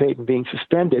 Sean Payton, being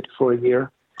suspended for a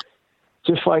year,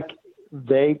 just like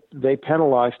they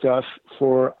penalized us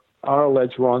for our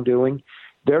alleged wrongdoing,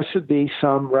 there should be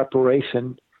some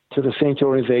reparation to the Saints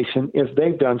organization if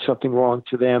they've done something wrong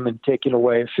to them and taken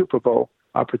away a Super Bowl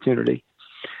opportunity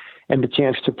and the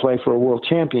chance to play for a world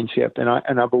championship. And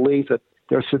I believe that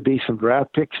there should be some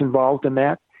draft picks involved in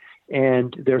that,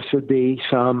 and there should be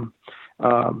some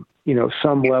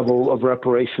level of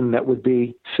reparation that would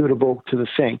be suitable to the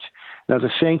Saints. Now,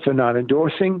 the Saints are not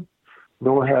endorsing,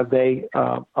 nor have they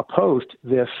opposed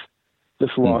this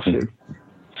lawsuit.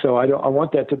 So I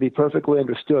want that to be perfectly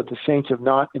understood. The Saints have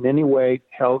not in any way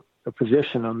held a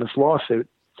position on this lawsuit.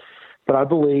 But I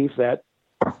believe that,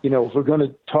 if we're going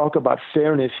to talk about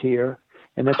fairness here,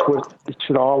 and that's what it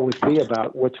should always be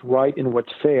about, what's right and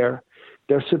what's fair,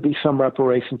 there should be some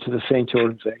reparation to the Saints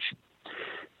organization.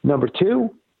 Number two,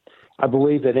 I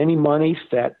believe that any monies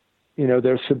that,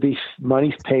 there should be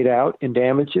monies paid out in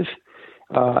damages,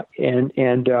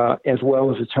 and as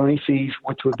well as attorney fees,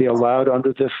 which would be allowed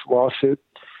under this lawsuit,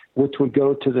 which would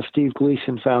go to the Steve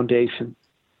Gleason Foundation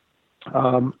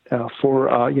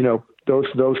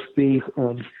those fees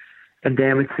and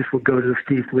damages will go to the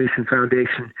Steve Gleason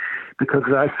Foundation, because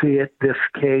as I see it, this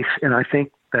case, and I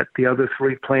think that the other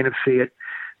three plaintiffs see it,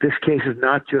 this case is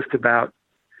not just about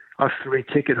us three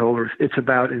ticket holders. It's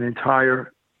about an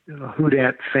entire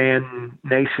Houdat fan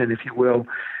nation, if you will,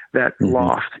 that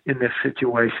lost in this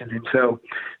situation. And so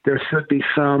there should be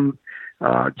some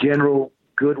general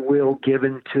goodwill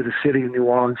given to the city of New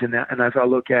Orleans. And as I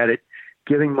look at it,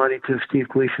 giving money to the Steve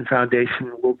Gleason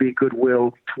Foundation will be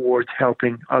goodwill towards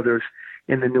helping others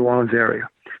in the New Orleans area.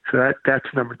 So that's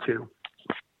number two.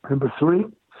 Number three,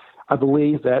 I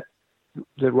believe that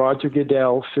Roger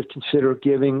Goodell should consider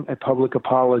giving a public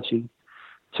apology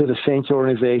to the Saints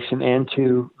organization and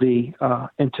to the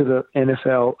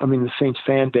NFL, the Saints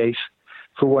fan base,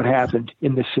 for what happened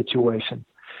in this situation.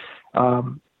 I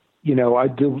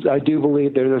do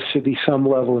believe there should be some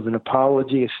level of an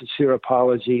apology, a sincere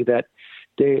apology that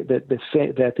the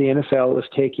NFL is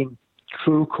taking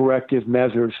true corrective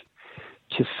measures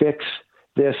to fix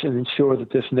this and ensure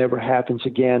that this never happens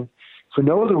again. for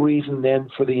no other reason than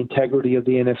for the integrity of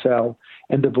the NFL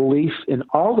and the belief in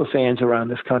all the fans around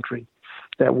this country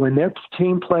that when their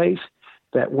team plays,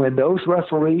 that when those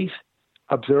referees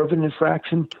observe an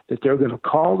infraction, that they're going to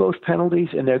call those penalties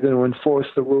and they're going to enforce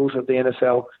the rules of the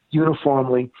NFL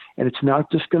uniformly. And it's not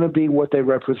just going to be what they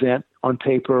represent on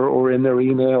paper or in their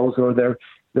emails or their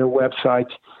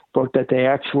websites, but that they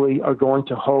actually are going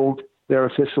to hold their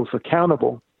officials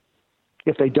accountable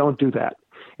if they don't do that.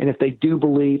 And if they do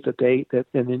believe that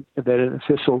an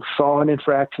official saw an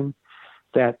infraction,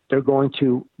 that they're going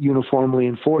to uniformly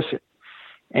enforce it.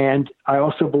 And I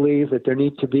also believe that there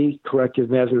need to be corrective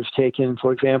measures taken.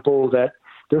 For example, that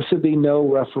there should be no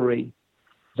referee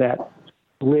that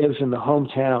lives in the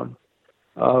hometown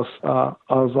of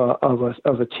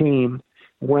a team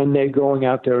when they're going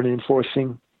out there and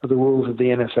enforcing the rules of the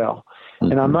NFL.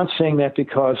 Mm-hmm. And I'm not saying that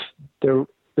because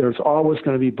there's always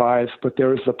going to be bias, but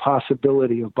there is the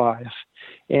possibility of bias.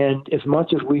 And as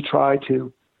much as we try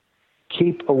to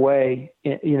keep away,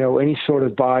 any sort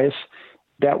of bias,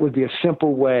 that would be a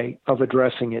simple way of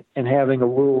addressing it and having a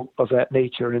rule of that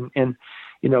nature. And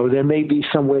there may be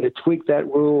some way to tweak that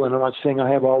rule, and I'm not saying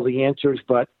I have all the answers,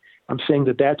 but I'm saying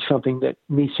that that's something that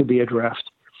needs to be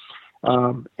addressed.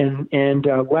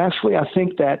 Lastly, I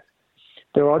think that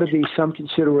there ought to be some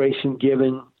consideration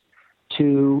given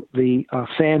to the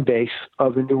fan base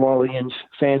of the New Orleans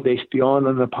fan base beyond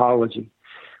an apology,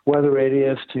 whether it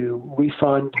is to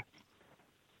refund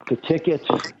the tickets,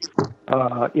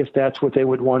 if that's what they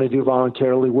would want to do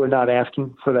voluntarily. We're not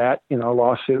asking for that in our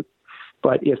lawsuit.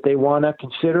 But if they want to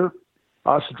consider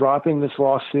us dropping this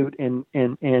lawsuit and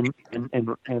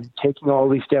taking all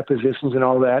these depositions and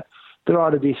all that, there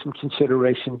ought to be some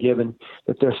consideration given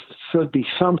that there should be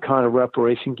some kind of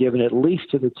reparation given at least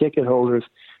to the ticket holders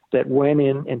that went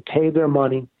in and paid their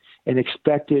money and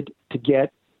expected to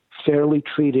get fairly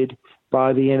treated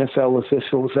by the NFL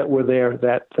officials that were there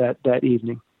that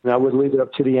evening. And I would leave it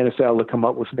up to the NFL to come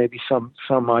up with maybe some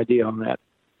idea on that.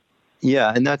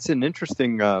 Yeah, and that's an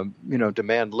interesting,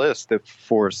 demand list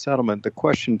for a settlement. The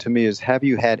question to me is, have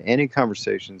you had any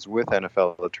conversations with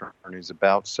NFL attorneys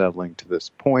about settling to this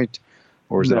point,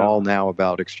 or is it all now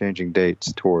about exchanging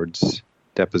dates towards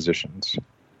depositions?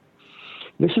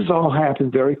 This has all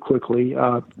happened very quickly. You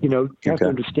have to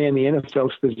understand the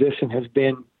NFL's position has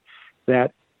been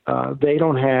that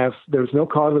there's no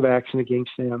cause of action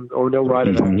against them or no right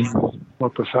of action, more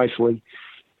precisely,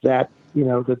 that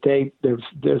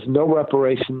there's no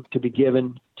reparation to be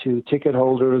given to ticket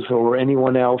holders or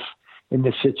anyone else in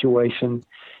this situation,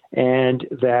 and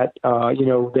that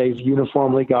they've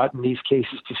uniformly gotten these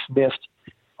cases dismissed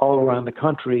all around the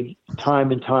country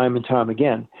time and time and time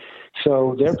again.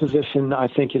 So their position, I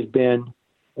think, has been,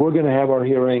 we're going to have our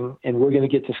hearing and we're going to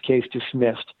get this case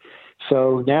dismissed.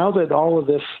 So now that all of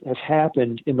this has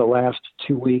happened in the last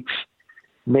 2 weeks,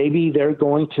 maybe they're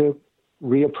going to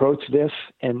reapproach this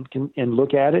and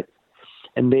look at it,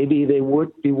 and maybe they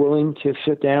would be willing to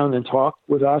sit down and talk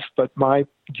with us. But my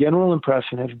general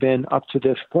impression has been up to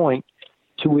this point,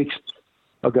 2 weeks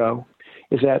ago,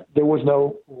 is that there was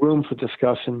no room for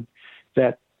discussion,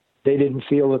 that they didn't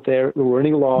feel that there were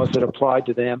any laws that applied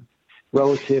to them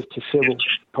relative to civil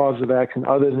cause of action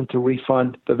other than to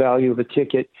refund the value of a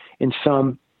ticket in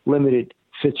some limited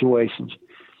situations.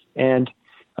 And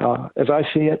as I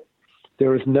see it,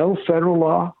 there is no federal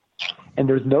law and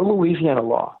there's no Louisiana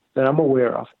law that I'm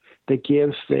aware of that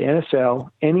gives the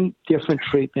NFL any different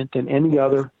treatment than any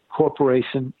other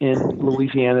corporation in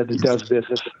Louisiana that does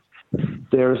business.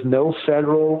 There's no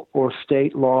federal or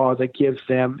state law that gives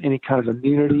them any kind of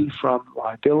immunity from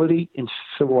liability and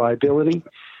civil liability,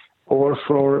 or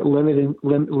for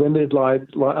limited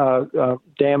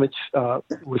damage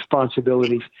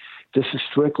responsibilities. This is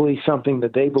strictly something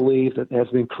that they believe that has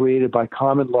been created by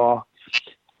common law,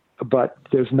 but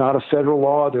there's not a federal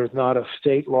law, there's not a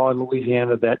state law in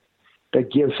Louisiana that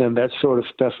gives them that sort of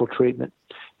special treatment.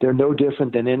 They're no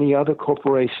different than any other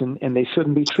corporation, and they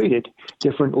shouldn't be treated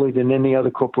differently than any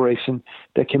other corporation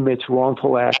that commits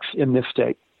wrongful acts in this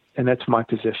state. And that's my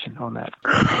position on that.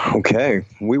 Okay,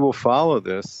 we will follow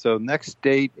this. So next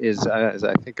date is, as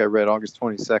I think I read, August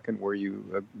 22nd, where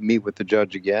you meet with the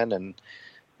judge again, and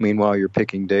meanwhile you're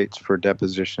picking dates for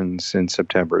depositions in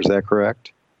September. Is that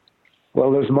correct?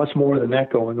 Well, there's much more than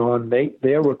that going on.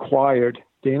 They are required,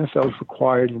 the NFL is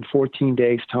required in 14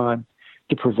 days' time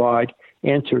to provide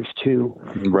answers to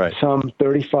some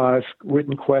 35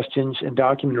 written questions and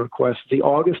document requests. The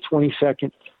August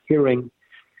 22nd hearing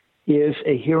is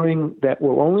a hearing that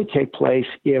will only take place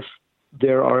if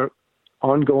there are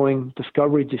ongoing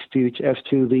discovery disputes as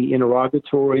to the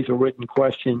interrogatories or written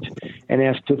questions and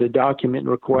as to the document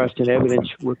request and evidence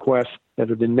requests that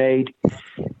have been made.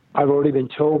 I've already been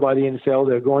told by the NFL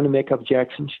they're going to make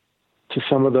objections to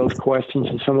some of those questions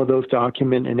and some of those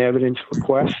document and evidence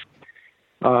requests.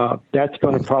 That's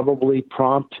going to probably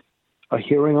prompt a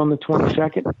hearing on the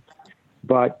 22nd.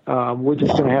 But we're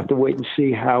just going to have to wait and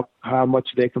see how much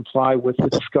they comply with the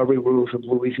discovery rules of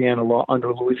Louisiana law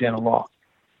under Louisiana law.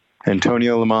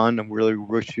 Antonio Lamont, I really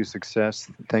wish you success.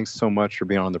 Thanks so much for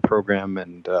being on the program,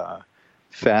 and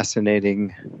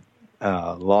fascinating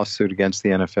lawsuit against the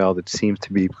NFL that seems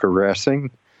to be progressing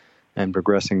and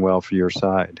progressing well for your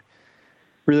side.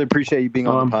 Really appreciate you being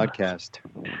on the podcast.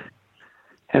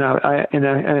 And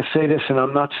I say this, and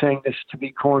I'm not saying this to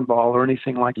be cornball or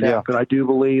anything like that, but I do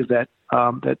believe that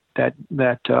that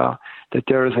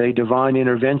there is a divine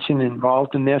intervention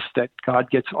involved in this, that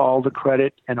God gets all the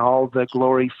credit and all the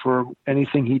glory for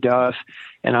anything he does.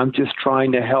 And I'm just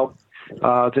trying to help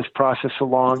this process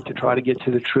along to try to get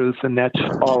to the truth. And that's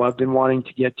all I've been wanting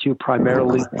to get to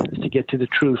primarily, is to get to the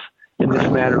truth in this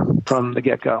matter from the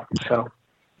get-go. So,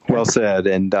 well said.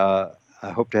 And I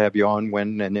hope to have you on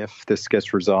when and if this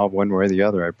gets resolved one way or the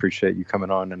other. I appreciate you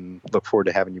coming on and look forward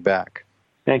to having you back.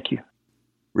 Thank you.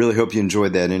 Really hope you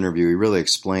enjoyed that interview. He really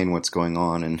explained what's going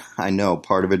on, and I know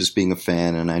part of it is being a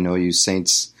fan, and I know you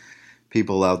Saints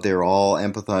people out there all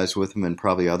empathize with him, and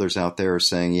probably others out there are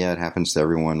saying, yeah, it happens to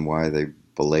everyone. Why are they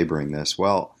belaboring this?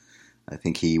 Well, I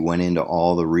think he went into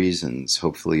all the reasons.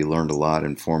 Hopefully you learned a lot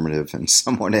informative and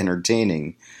somewhat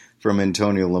entertaining from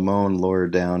Antonio Lamont, lawyer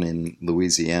down in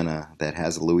Louisiana that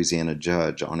has a Louisiana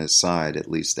judge on his side,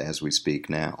 at least as we speak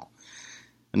now.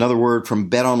 Another word from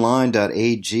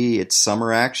betonline.ag. It's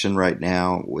summer action right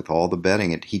now with all the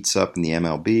betting. It heats up in the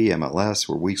MLB, MLS.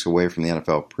 We're weeks away from the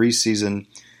NFL preseason.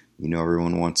 You know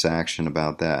everyone wants action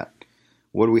about that.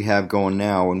 What do we have going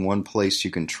now? And one place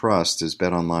you can trust is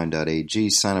betonline.ag.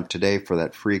 Sign up today for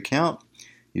that free account.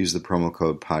 Use the promo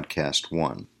code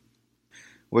podcast1.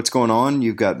 What's going on?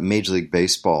 You've got Major League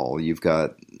Baseball. You've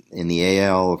got in the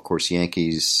AL, of course,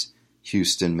 Yankees,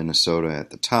 Houston, Minnesota at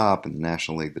the top, and the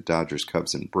National League, the Dodgers,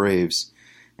 Cubs, and Braves.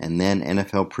 And then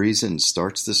NFL preseason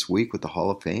starts this week with the Hall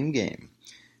of Fame game.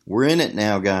 We're in it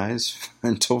now, guys,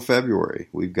 until February.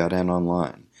 We've got it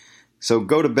online. So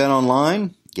go to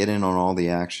BetOnline, get in on all the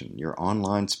action. Your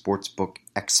online sportsbook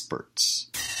experts.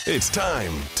 It's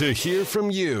time to hear from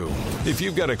you. If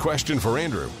you've got a question for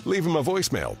Andrew, leave him a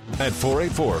voicemail at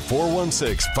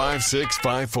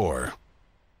 484-416-5654.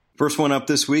 First one up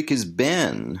this week is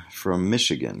Ben from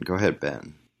Michigan. Go ahead,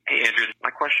 Ben. Hey, Andrew. My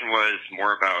question was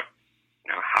more about,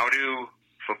 how do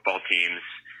football teams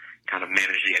kind of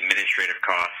manage the administrative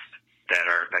costs that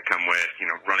come with,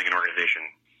 running an organization,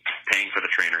 paying for the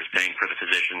trainers, paying for the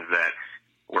physicians that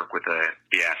work with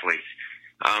the athletes.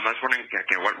 I was wondering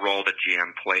what role the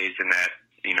GM plays in that,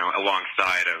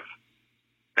 alongside of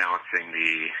balancing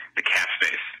the cap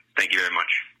space. Thank you very much.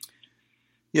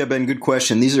 Yeah, Ben, good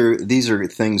question. These are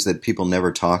things that people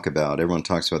never talk about. Everyone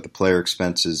talks about the player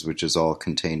expenses, which is all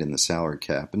contained in the salary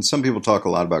cap. And some people talk a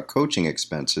lot about coaching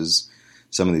expenses.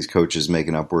 Some of these coaches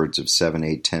making upwards of $7,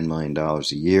 $8, $10 million a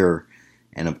year.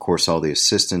 And, of course, all the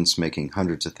assistants making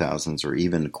hundreds of thousands, or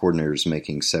even coordinators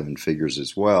making seven figures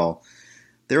as well.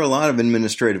 There are a lot of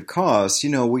administrative costs.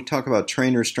 We talk about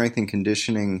trainer strength and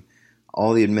conditioning,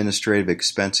 all the administrative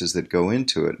expenses that go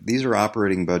into it. These are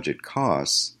operating budget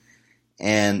costs.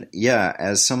 And yeah,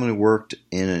 as someone who worked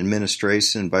in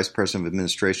administration, vice president of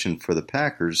administration for the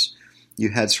Packers, you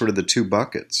had sort of the two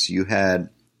buckets. You had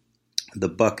the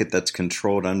bucket that's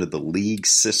controlled under the league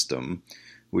system,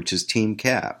 which is team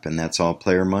cap, and that's all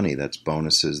player money. That's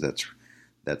bonuses, that's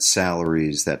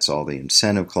salaries, that's all the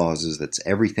incentive clauses, that's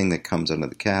everything that comes under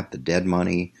the cap. The dead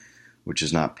money, which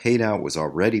is not paid out, was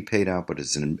already paid out, but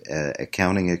is an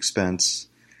accounting expense.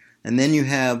 And then you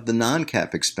have the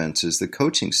non-cap expenses, the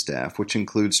coaching staff, which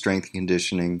includes strength and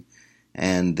conditioning,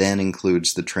 and then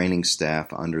includes the training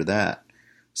staff under that.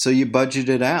 So you budget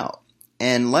it out.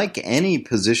 And like any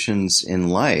positions in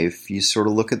life, you sort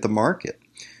of look at the market.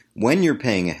 When you're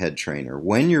paying a head trainer,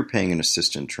 when you're paying an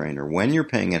assistant trainer, when you're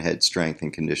paying a head strength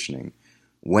and conditioning,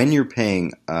 when you're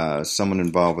paying someone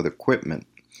involved with equipment,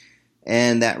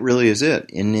 and that really is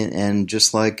it. And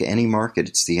just like any market,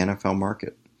 it's the NFL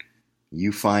market.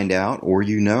 You find out, or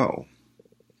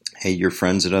hey, your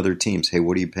friends at other teams, hey,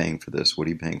 what are you paying for this? What are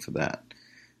you paying for that?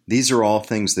 These are all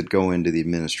things that go into the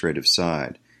administrative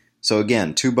side. So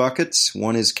again, two buckets.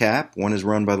 One is cap, one is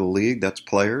run by the league, that's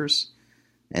players.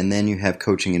 And then you have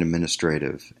coaching and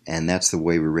administrative. And that's the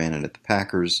way we ran it at the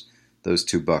Packers, those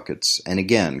two buckets. And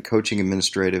again, coaching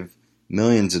administrative,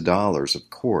 millions of dollars, of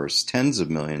course, tens of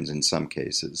millions in some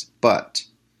cases, but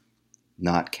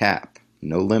not cap,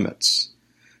 no limits.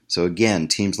 So again,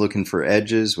 teams looking for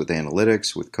edges with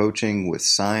analytics, with coaching, with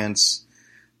science.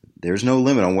 There's no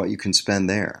limit on what you can spend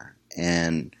there.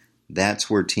 And that's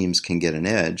where teams can get an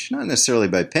edge, not necessarily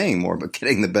by paying more, but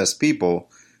getting the best people,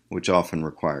 which often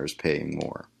requires paying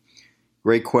more.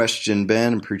 Great question,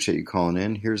 Ben. Appreciate you calling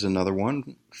in. Here's another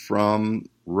one from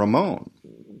Ramon.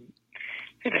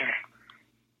 Hey there.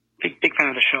 Big fan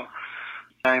of the show.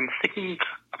 I'm thinking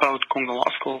about going to law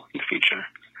school in the future.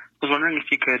 I was wondering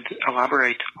if you could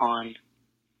elaborate on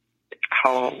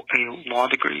how a law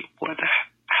degree would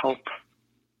help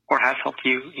or has helped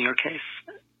you in your case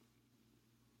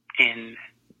in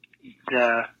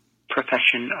the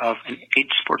profession of an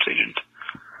sports agent.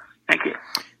 Thank you.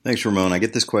 Thanks, Ramon. I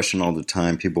get this question all the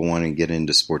time. People want to get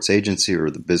into sports agency or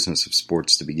the business of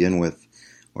sports to begin with,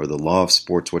 or the law of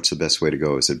sports. What's the best way to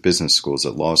go? Is it business school? Is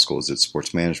it law school? Is it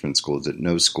sports management school? Is it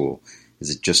no school? Is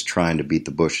it just trying to beat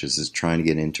the bushes? Is it trying to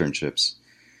get internships?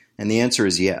 And the answer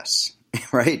is yes,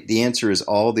 right? The answer is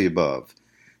all the above.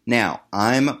 Now,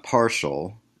 I'm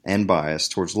partial and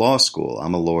biased towards law school.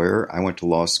 I'm a lawyer. I went to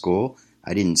law school.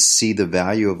 I didn't see the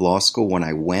value of law school when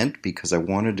I went because I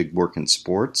wanted to work in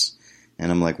sports.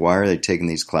 And I'm like, why are they taking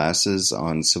these classes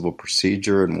on civil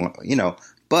procedure? And,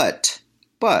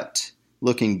 but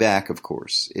looking back, of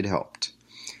course, it helped.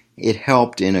 It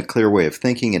helped in a clear way of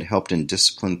thinking. It helped in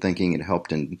disciplined thinking. It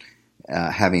helped in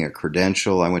having a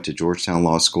credential. I went to Georgetown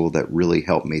Law School. That really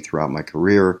helped me throughout my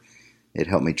career. It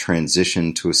helped me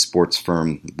transition to a sports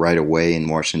firm right away in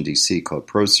Washington, D.C. called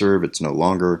ProServe. It's no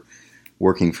longer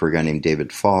working for a guy named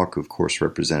David Falk, who, of course,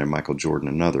 represented Michael Jordan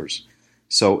and others.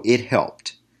 So it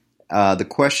helped. The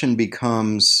question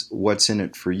becomes, what's in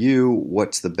it for you?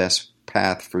 What's the best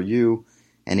path for you?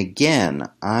 And again,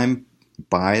 I'm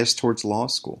biased towards law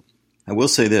school. I will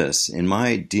say this, in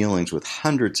my dealings with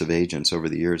hundreds of agents over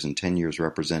the years and 10 years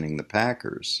representing the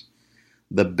Packers,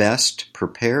 the best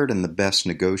prepared and the best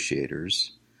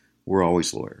negotiators were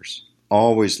always lawyers,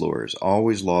 always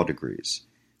law degrees,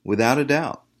 without a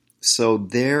doubt. So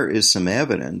there is some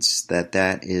evidence that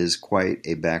that is quite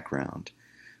a background.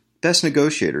 Best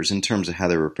negotiators in terms of how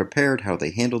they were prepared, how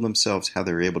they handled themselves, how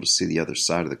they were able to see the other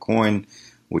side of the coin,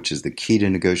 which is the key to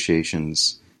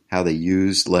negotiations, how they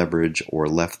used leverage or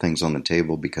left things on the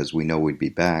table because we know we'd be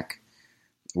back.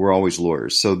 We're always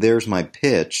lawyers. So there's my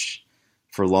pitch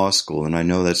for law school, and I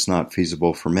know that's not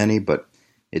feasible for many, but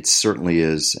it certainly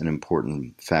is an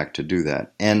important fact to do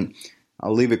that. And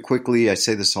I'll leave it quickly. I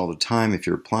say this all the time. If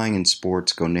you're applying in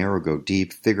sports, go narrow, go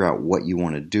deep, figure out what you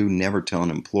want to do. Never tell an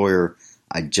employer,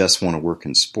 I just want to work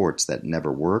in sports. That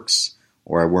never works.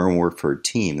 Or I want to work for a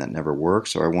team. That never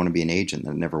works. Or I want to be an agent.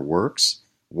 That never works.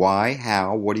 Why?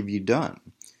 How? What have you done?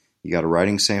 You got a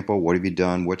writing sample. What have you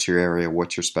done? What's your area?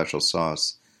 What's your special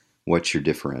sauce? What's your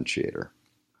differentiator?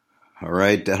 All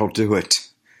right, that'll do it.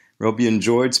 I hope you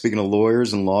enjoyed. Speaking of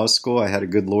lawyers and law school, I had a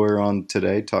good lawyer on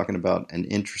today talking about an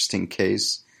interesting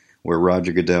case where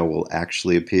Roger Goodell will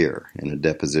actually appear in a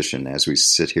deposition as we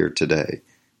sit here today,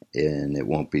 and it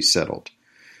won't be settled.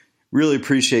 Really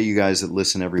appreciate you guys that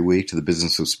listen every week to the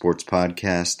Business of Sports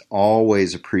podcast.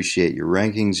 Always appreciate your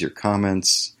rankings, your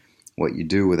comments, what you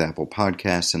do with Apple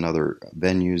Podcasts and other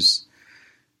venues.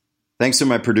 Thanks to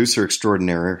my producer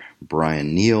extraordinaire,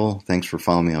 Brian Neal. Thanks for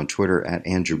following me on Twitter at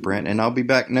Andrew Brandt. And I'll be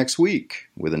back next week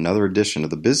with another edition of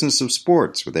the Business of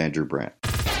Sports with Andrew Brandt.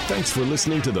 Thanks for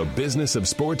listening to the Business of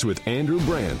Sports with Andrew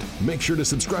Brandt. Make sure to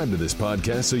subscribe to this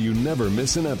podcast so you never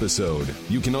miss an episode.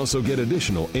 You can also get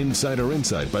additional insider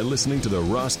insight by listening to the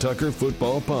Ross Tucker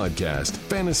Football Podcast,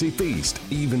 Fantasy Feast,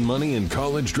 Even Money, and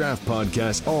College Draft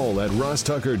Podcast, all at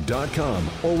rosstucker.com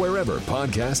or wherever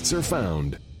podcasts are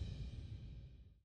found.